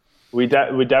veins. We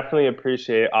definitely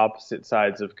appreciate opposite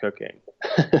sides of cooking.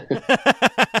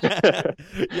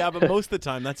 Yeah, but most of the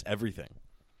time, that's everything.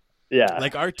 Yeah.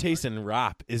 Like our taste in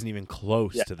rap isn't even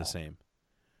close to the same.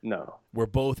 No. We're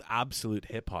both absolute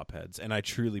hip-hop heads, and I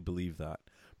truly believe that.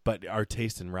 But our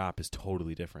taste in rap is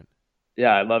totally different.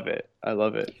 Yeah, I love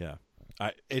it. Yeah.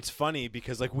 It's funny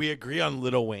because like we agree on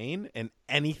Lil Wayne, and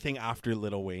anything after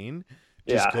Lil Wayne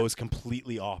just goes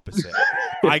completely opposite.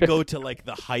 I go to like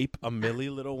the hype a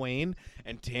milli Lil Wayne,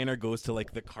 and Tanner goes to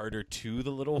like the Carter 2 the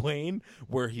Lil Wayne,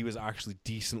 where he was actually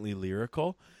decently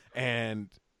lyrical. And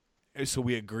so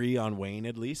we agree on Wayne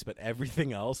at least, but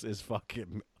everything else is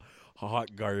fucking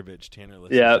hot garbage. Tanner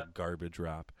listens to garbage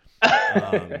rap.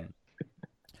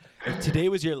 If today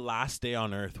was your last day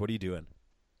on Earth, what are you doing?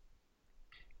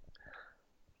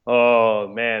 Oh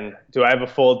man, do I have a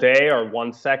full day or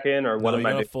 1 second or what am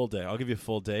I doing? A full day. I'll give you a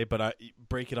full day, but I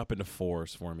break it up into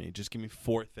 4s for me. Just give me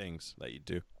 4 things that you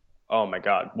do. Oh my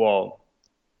god. Well,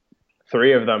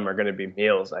 3 of them are going to be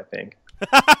meals, I think. Okay,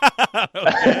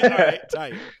 all right,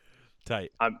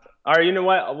 tight. All right, you know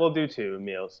what? We'll do 2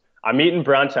 meals. I'm eating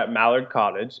brunch at Mallard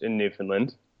Cottage in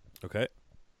Newfoundland. Okay.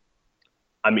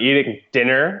 I'm eating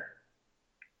dinner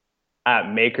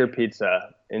at Maker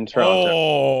Pizza in Toronto.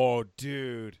 Oh,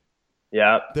 dude.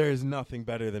 Yeah. There's nothing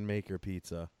better than Maker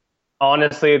Pizza.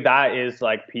 Honestly, that is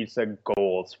like pizza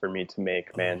goals for me to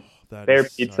make, man. Their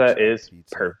pizza is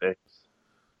perfect.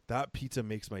 That pizza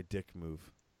makes my dick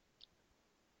move.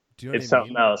 Do you know it's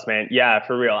something else, man. Yeah,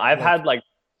 for real. I've had like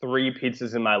 3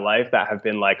 pizzas in my life that have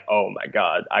been like, oh my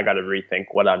god, I got to rethink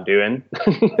what I'm doing.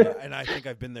 Yeah, and I think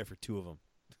I've been there for 2 of them.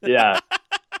 Yeah.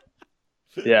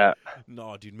 Yeah.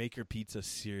 No, dude, Maker Pizza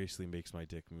seriously makes my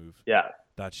dick move. Yeah.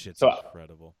 That shit's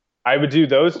incredible. I would do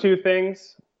those 2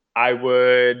 things. I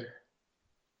would...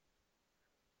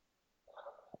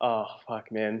 Oh,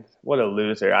 fuck, man. What a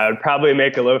loser. I would probably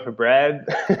make a loaf of bread.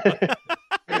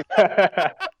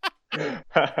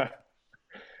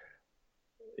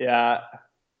 Yeah.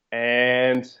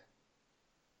 And...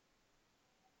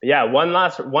 Yeah, one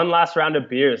last round of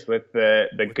beers with the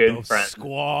good friends.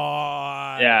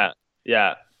 Squad.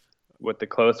 Yeah. With the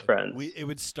close friends. It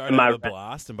would start out a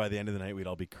blast, and by the end of the night, we'd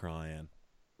all be crying.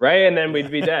 Right, and then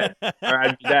we'd be dead. Or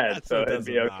I'd be dead, so it'd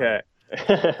be okay.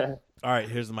 All right,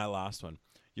 here's my last one.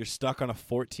 You're stuck on a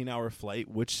 14-hour flight.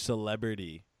 Which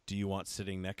celebrity do you want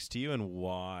sitting next to you, and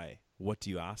why? What do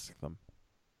you ask them?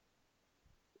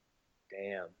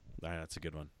 Damn. That's a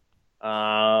good one.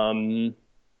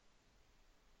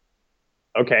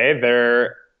 Okay,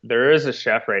 there is a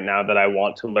chef right now that I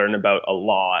want to learn about a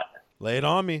lot. Lay it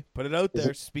on me. Put it out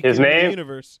there. Speak His into the name,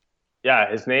 universe.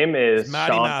 yeah, his name It's is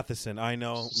Matty Sean. Matheson. I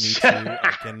know. Me too.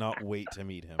 I cannot wait to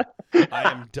meet him.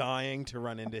 I am dying to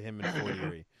run into him in Fort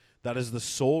Erie. That is the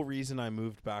sole reason I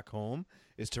moved back home,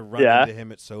 is to run into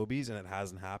him at Sobeys, and it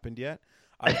hasn't happened yet.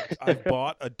 I've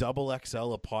bought a double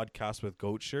XL, a podcast with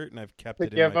goat shirt, and I've kept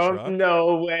it in my truck.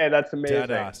 No way, that's amazing.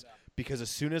 Dead ass. Because as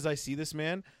soon as I see this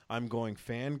man, I'm going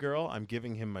fangirl. I'm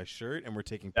giving him my shirt, and we're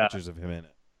taking pictures of him in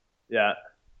it. Yeah.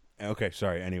 Okay,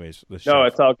 sorry. Anyways, the No, chef.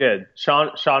 it's all good.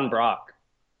 Sean Brock.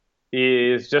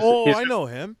 He's just. I know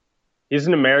him. He's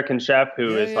an American chef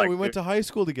who is like. We went to high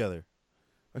school together.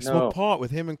 I smoked pot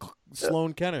with him and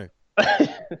Sloan Kenner.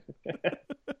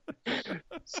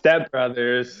 Step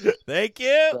Brothers. Thank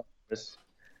you.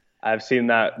 I've seen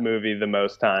that movie the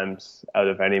most times out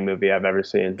of any movie I've ever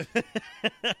seen.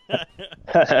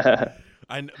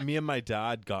 Me and my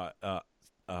dad got.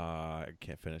 I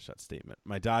can't finish that statement.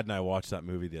 My dad and I watched that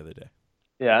movie the other day.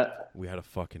 Yeah. We had a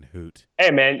fucking hoot.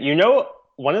 Hey man, you know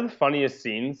one of the funniest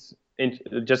scenes?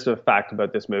 Just a fact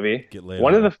about this movie.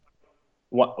 One of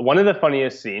the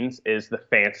funniest scenes is the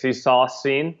fancy sauce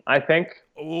scene, I think.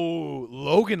 Oh,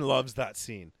 Logan loves that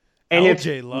scene. And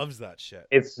LJ loves that shit.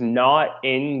 It's not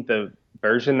in the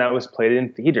version that was played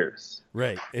in theaters.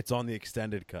 Right. It's on the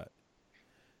extended cut.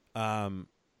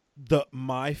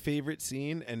 My favorite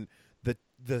scene, and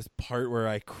the part where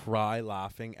I cry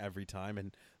laughing every time,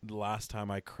 and the last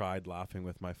time I cried laughing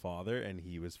with my father, and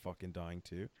he was fucking dying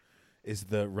too, is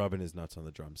the rubbing his nuts on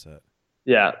the drum set.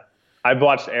 Yeah. I've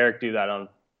watched Eric do that on.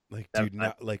 Like, dude,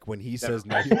 like when he says,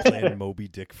 "Now you're playing Moby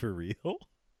Dick for real."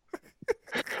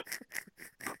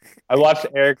 I watched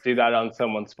Eric do that on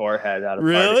someone's forehead at a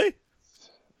really? party.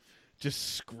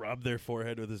 Just scrub their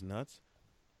forehead with his nuts?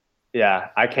 Yeah,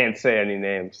 I can't say any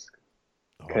names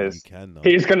because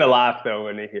he's gonna laugh though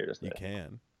when he hears it. You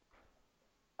can.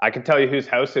 I can tell you whose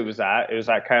house it was at. It was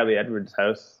at Kylie Edwards'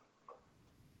 house.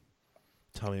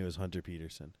 Tell me it was Hunter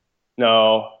Peterson.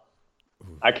 No,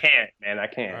 I can't, man. I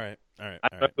can't. All right. I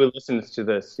don't know who listens to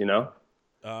this. You know.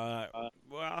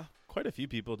 Well, quite a few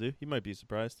people do. You might be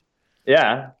surprised.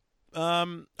 Yeah.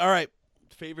 All right.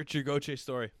 Favorite Jirgoche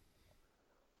story.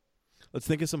 Let's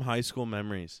think of some high school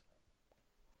memories.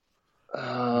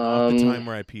 Not the time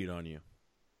where I peed on you.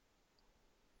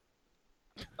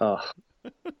 Oh.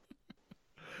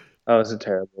 That was a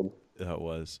terrible. That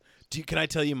was. Can I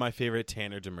tell you my favorite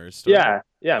Tanner Demers story?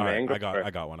 Yeah, all man. Right,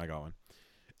 I got one.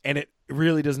 And it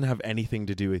really doesn't have anything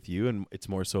to do with you, and it's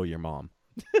more so your mom.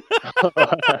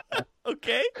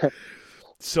 Okay.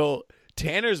 So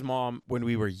Tanner's mom, when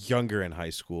we were younger in high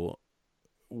school,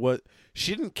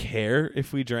 she didn't care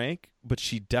if we drank, but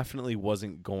she definitely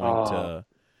wasn't going to.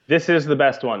 This is the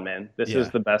best one, man. This is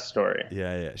the best story.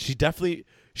 Yeah.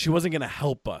 She wasn't gonna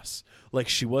help us. Like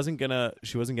she wasn't gonna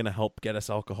help get us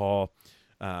alcohol.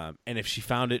 And if she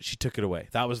found it, she took it away.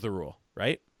 That was the rule,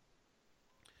 right?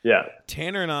 Yeah.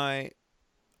 Tanner and I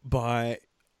what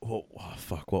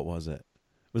was it?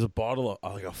 It was a bottle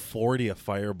of like a 40, a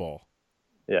Fireball.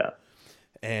 Yeah.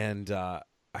 And I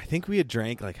think we had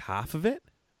drank like half of it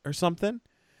or something.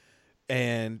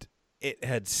 And it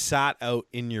had sat out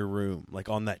in your room, like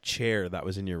on that chair that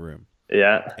was in your room.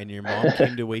 Yeah. And your mom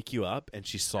came to wake you up, and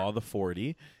she saw the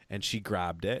 40, and she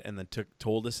grabbed it, and then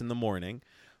told us in the morning,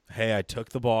 "Hey, I took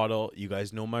the bottle. You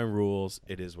guys know my rules.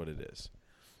 It is what it is."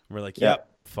 And we're like, "Yep,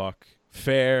 fuck,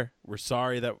 fair. We're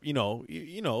sorry that you know,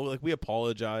 like we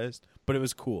apologized, but it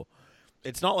was cool.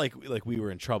 It's not like we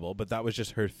were in trouble, but that was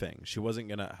just her thing. She wasn't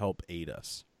gonna help aid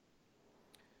us."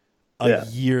 A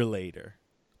year later,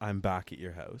 I'm back at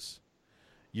your house.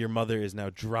 Your mother is now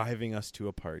driving us to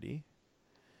a party.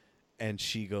 And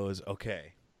she goes,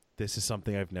 "Okay, this is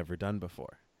something I've never done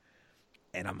before."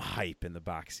 And I'm hype in the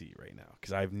backseat right now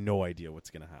because I have no idea what's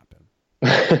going to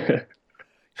happen.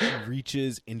 She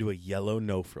reaches into a yellow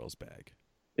no-frills bag.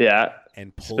 Yeah.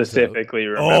 And pulls specifically out.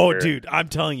 remember. Oh, dude, I'm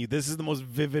telling you, this is one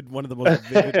of the most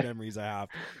vivid memories I have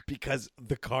because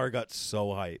the car got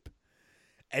so hype.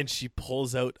 And she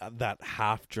pulls out that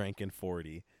half-drinking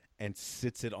 40 and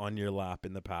sits it on your lap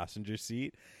in the passenger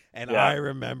seat. And I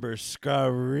remember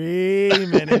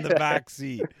screaming in the back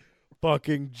seat,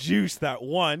 fucking juice that.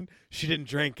 1, she didn't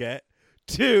drink it.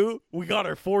 2, we got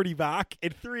our 40 back.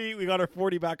 And 3, we got our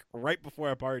 40 back right before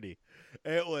our party.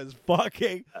 It was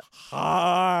fucking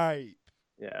hype.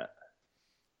 Yeah.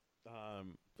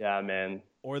 Yeah, man.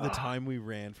 Or the time we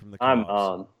ran from the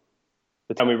cops.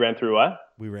 The time we ran through what?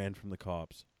 We ran from the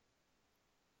cops.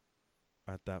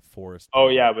 At that forest. Oh,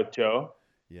 yeah, with Joe?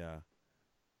 Yeah.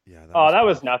 Yeah. That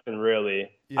was nothing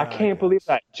really. Yeah, I can't I believe guess.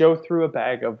 that Joe threw a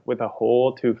bag with a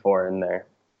whole 2-4 in there.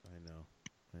 I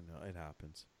know. It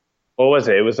happens. What was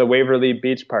it? It was a Waverly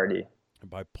Beach party.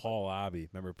 By Paul Abbey.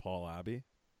 Remember Paul Abbey?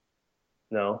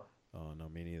 No. Oh no,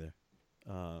 me neither.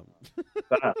 Ah.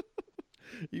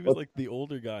 He was like the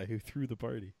older guy who threw the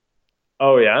party.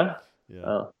 Oh yeah. Yeah.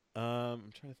 Oh.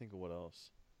 I'm trying to think of what else.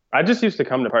 I just used to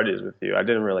come to parties with you. I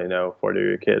didn't really know 40 of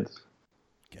your kids.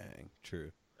 Gang.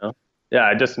 True. No? Yeah,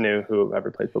 I just knew whoever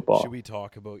played football. Should we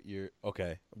talk about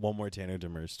one more Tanner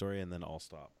Demers story and then I'll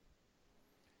stop.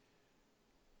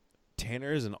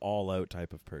 Tanner is an all-out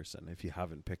type of person, if you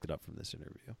haven't picked it up from this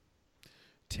interview.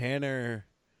 Tanner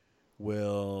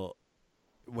will,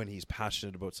 when he's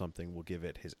passionate about something, will give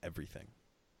it his everything.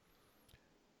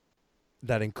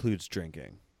 That includes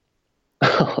drinking.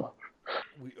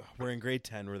 We're in grade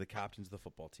 10. We're the captains of the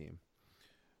football team.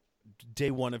 Day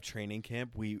 1 of training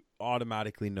camp, we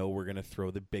automatically know we're going to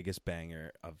throw the biggest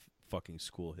banger of fucking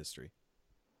school history.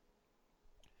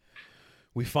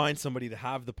 We find somebody to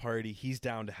have the party. He's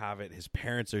down to have it. His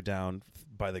parents are down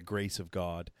by the grace of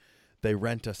God. They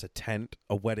rent us a tent,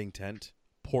 a wedding tent,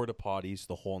 porta potties,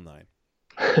 the whole nine.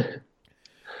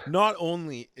 Not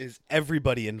only is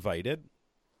everybody invited,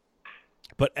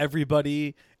 but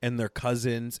everybody and their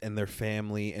cousins and their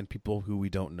family and people who we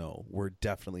don't know were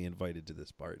definitely invited to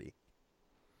this party.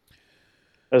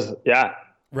 Yeah.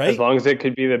 Right? As long as it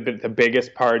could be the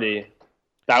biggest party.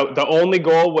 The only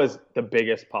goal was the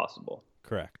biggest possible.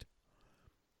 Correct.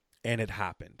 And it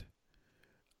happened.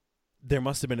 There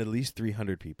must have been at least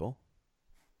 300 people.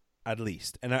 At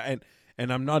least. And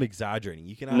I'm not exaggerating.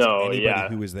 You can ask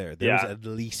anybody who was there. There was at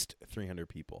least 300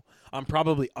 people. I'm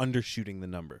probably undershooting the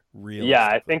number. Really? Yeah,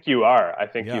 I think you are.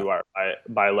 You are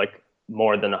by like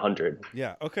more than 100.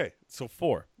 Yeah. Okay. So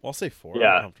 4. I'll say 4.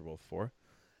 Yeah. I'm comfortable with 4.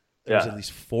 There's at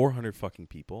least 400 fucking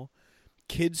people.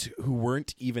 Kids who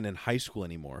weren't even in high school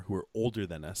anymore, who were older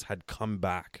than us, had come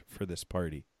back for this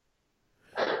party.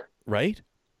 Right?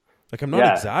 Like, I'm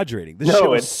not exaggerating. This shit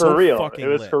was so for real. fucking It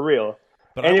was lit. for real.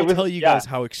 But I will tell you guys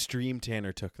how extreme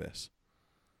Tanner took this.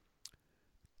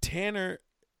 Tanner,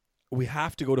 we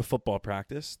have to go to football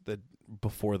practice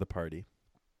before the party.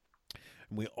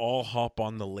 And we all hop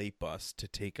on the late bus to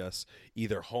take us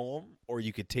either home, or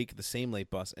you could take the same late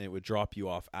bus and it would drop you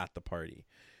off at the party.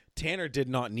 Tanner did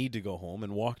not need to go home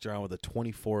and walked around with a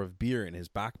 24 of beer in his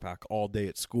backpack all day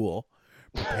at school,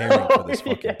 preparing for this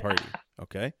fucking party.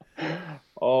 Okay?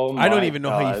 Oh my I don't even know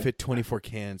God. how you fit 24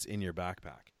 cans in your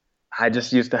backpack. I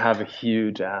just used to have a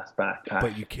huge ass backpack.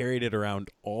 But you carried it around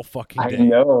all fucking day. I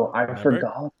know. I Remember?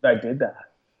 forgot that I did that.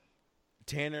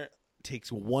 Tanner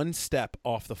takes one step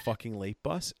off the fucking late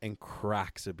bus and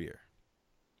cracks a beer.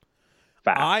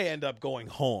 Fact. I end up going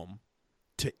home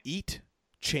to eat,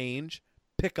 change,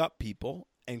 pick up people,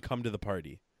 and come to the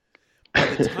party. By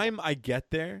the time I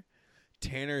get there,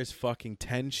 Tanner is fucking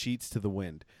 10 sheets to the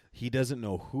wind. He doesn't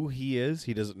know who he is.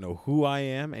 He doesn't know who I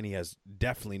am. And he has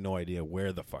definitely no idea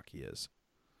where the fuck he is.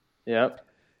 Yep.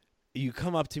 You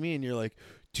come up to me and you're like,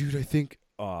 dude, I think...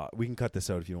 we can cut this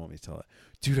out if you don't want me to tell it.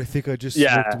 Dude, I think I just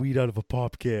smoked weed out of a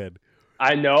pop can.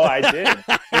 I know I did.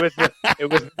 It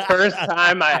was the first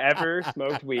time I ever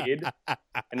smoked weed.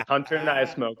 And Hunter and I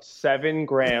smoked 7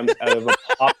 grams out of a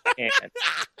pop can.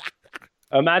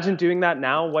 Imagine doing that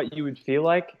now, what you would feel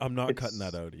like. I'm not cutting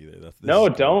that out either.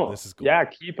 Don't. This is cool. Yeah,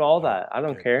 keep all that. I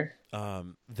don't care.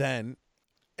 Then,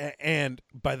 and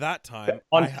by that time,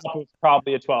 On top of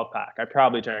probably a 12-pack. I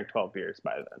probably drank 12 beers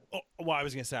by then. Well, I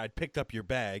was going to say, I'd picked up your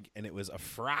bag, and it was a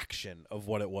fraction of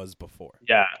what it was before.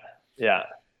 Yeah, yeah.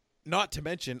 Not to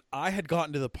mention, I had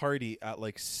gotten to the party at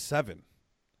like 7.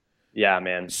 Yeah,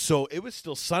 man. So it was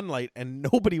still sunlight, and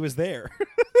nobody was there.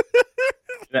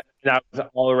 And I was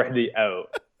already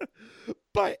out.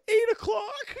 By 8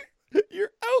 o'clock,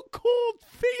 you're out cold,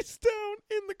 face down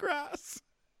in the grass.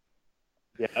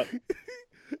 Yeah.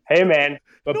 Hey, man.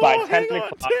 But No, by hang 10 on,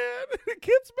 o'clock. Tan. It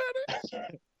gets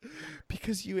better.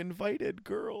 Because you invited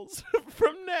girls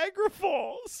from Niagara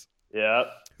Falls Yeah.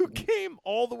 who came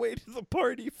all the way to the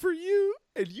party for you,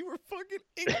 and you were fucking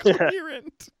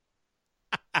incoherent.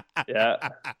 Yeah.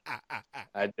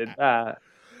 I did that.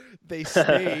 They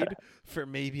stayed for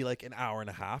maybe like an hour and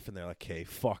a half, and they're like, okay,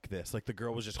 fuck this. Like, the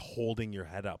girl was just holding your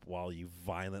head up while you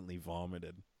violently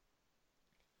vomited.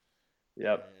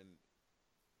 Yep.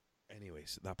 And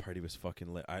anyways, that party was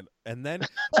fucking lit.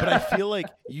 But I feel like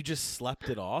you just slept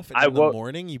it off, and in the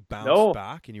morning you bounced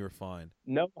back and you were fine.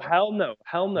 No, hell no.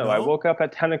 No? I woke up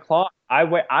at 10 o'clock. I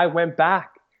went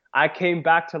back. I came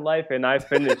back to life, and I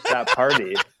finished that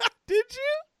party. Did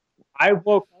you? I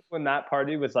woke up when that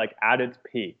party was like at its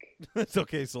peak. It's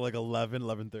okay. So like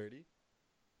 11:30.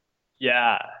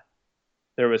 Yeah.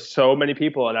 There was so many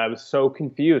people and I was so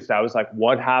confused. I was like,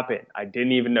 what happened? I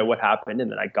didn't even know what happened.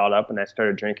 And then I got up and I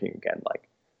started drinking again. Like,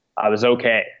 I was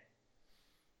okay.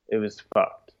 It was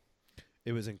fucked.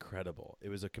 It was incredible. It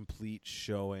was a complete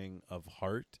showing of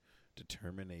heart,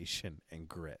 determination, and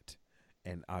grit.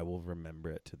 And I will remember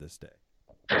it to this day.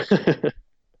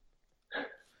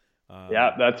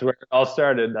 Yeah, that's where it all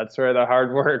started. That's where the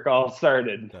hard work all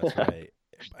started. That's right.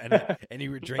 And you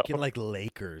were drinking like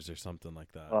Lakers or something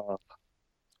like that.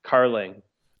 Carling.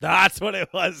 That's what it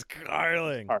was,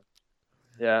 Carling.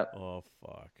 Yeah. Oh,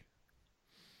 fuck.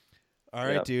 All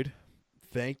right, dude.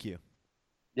 Thank you.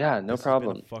 Yeah, no This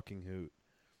problem. has been a fucking hoot.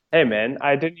 Hey, man,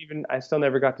 I still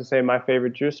never got to say my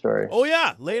favorite Drew story. Oh,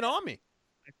 yeah. Lay it on me.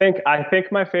 I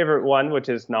think my favorite one, which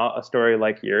is not a story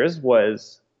like yours,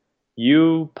 was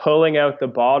you pulling out the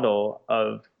bottle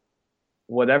of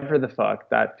whatever the fuck,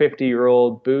 that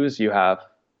 50-year-old booze you have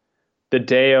the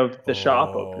day of the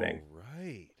shop opening.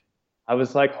 Right. I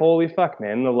was like, holy fuck,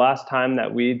 man. The last time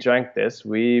that we drank this,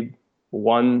 we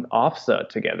won OFSA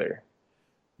together.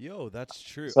 Yo, that's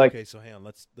true. Like, okay, so hang on.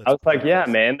 Let's I was like, yeah,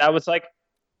 this. man. That was like,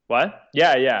 what?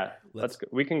 Yeah. Let's go.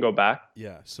 We can go back.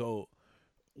 Yeah, so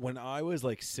when I was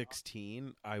like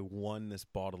 16, I won this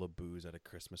bottle of booze at a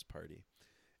Christmas party.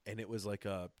 And it was like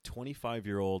a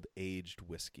 25-year-old aged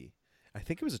whiskey. I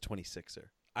think it was a 26er.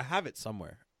 I have it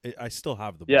somewhere. I still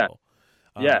have the bottle.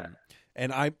 Yeah.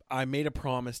 And I made a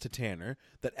promise to Tanner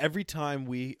that every time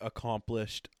we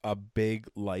accomplished a big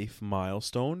life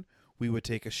milestone, we would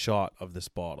take a shot of this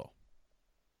bottle.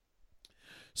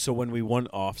 So when we won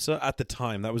OFSA, at the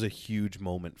time, that was a huge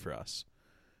moment for us.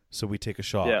 So we take a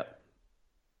shot. Yeah.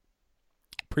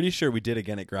 Pretty sure we did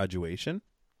again at graduation.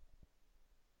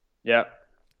 Yeah.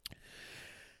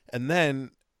 And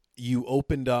then you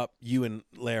and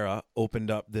Lara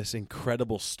opened up this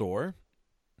incredible store.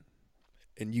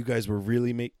 And you guys were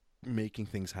really making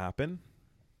things happen.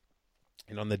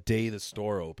 And on the day the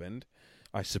store opened,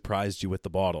 I surprised you with the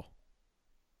bottle.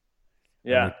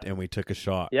 Yeah. And we took a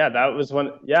shot. Yeah, that was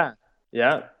one. Yeah.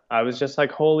 Yeah. I was just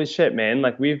like, holy shit, man.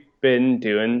 Like, we've been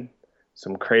doing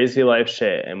some crazy life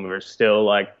shit and we're still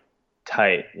like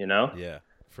tight, you know? Yeah,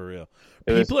 for real.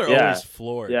 It People was- are yeah. always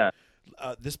floored. Yeah.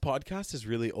 This podcast has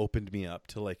really opened me up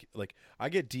to like I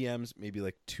get DMs maybe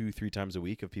like 2-3 times a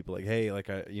week of people like, hey, like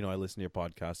I listen to your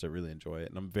podcast, I really enjoy it,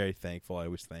 and I'm very thankful. I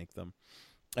always thank them,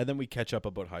 and then we catch up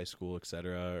about high school,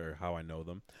 etc., or how I know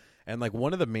them, and like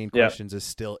one of the main questions is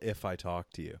still if I talk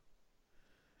to you,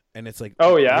 and it's like,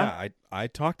 oh yeah, I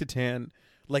talk to Tan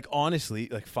like honestly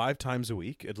like 5 times a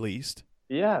week at least.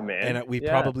 Yeah, man, and we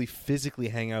probably physically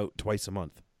hang out twice a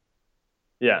month.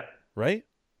 Yeah. Right.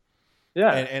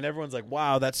 Yeah. And everyone's like,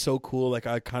 wow, that's so cool. Like,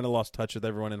 I kind of lost touch with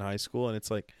everyone in high school. And it's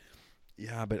like,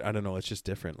 yeah, but I don't know. It's just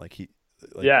different. Like,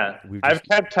 I've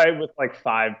kept tight with like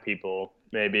 5 people,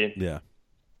 maybe. Yeah.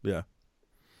 Yeah.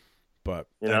 But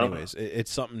you anyways, it's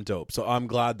something dope. So I'm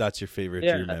glad that's your favorite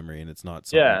Drew memory. And it's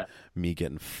not me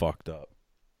getting fucked up.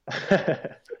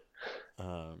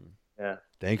 Yeah.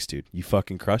 Thanks, dude. You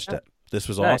fucking crushed it. This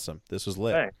was awesome. This was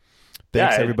lit.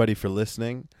 Thanks everybody for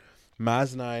listening.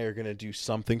 Maz and I are going to do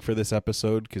something for this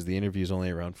episode because the interview is only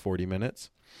around 40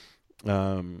 minutes.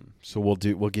 So we'll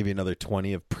give you another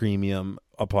 20 of premium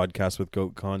a podcast with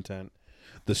goat content.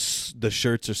 The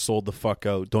shirts are sold the fuck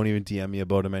out. Don't even DM me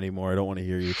about them anymore. I don't want to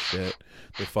hear your shit.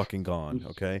 They're fucking gone.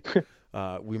 Okay.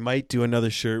 We might do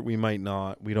another shirt. We might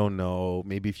not. We don't know.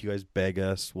 Maybe if you guys beg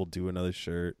us, we'll do another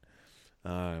shirt.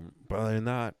 But other than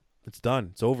that, it's done.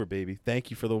 It's over, baby.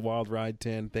 Thank you for the wild ride,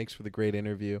 Tan. Thanks for the great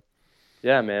interview.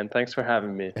 Yeah, man. Thanks for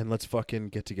having me. And let's fucking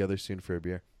get together soon for a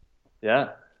beer. Yeah.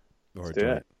 Or let's a do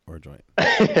joint. it. Or a joint.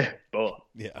 Both.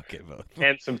 Yeah, okay, both.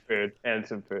 And some food.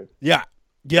 Yeah.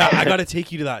 Yeah, I got to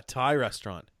take you to that Thai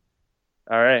restaurant.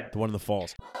 All right. The one in the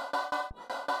falls.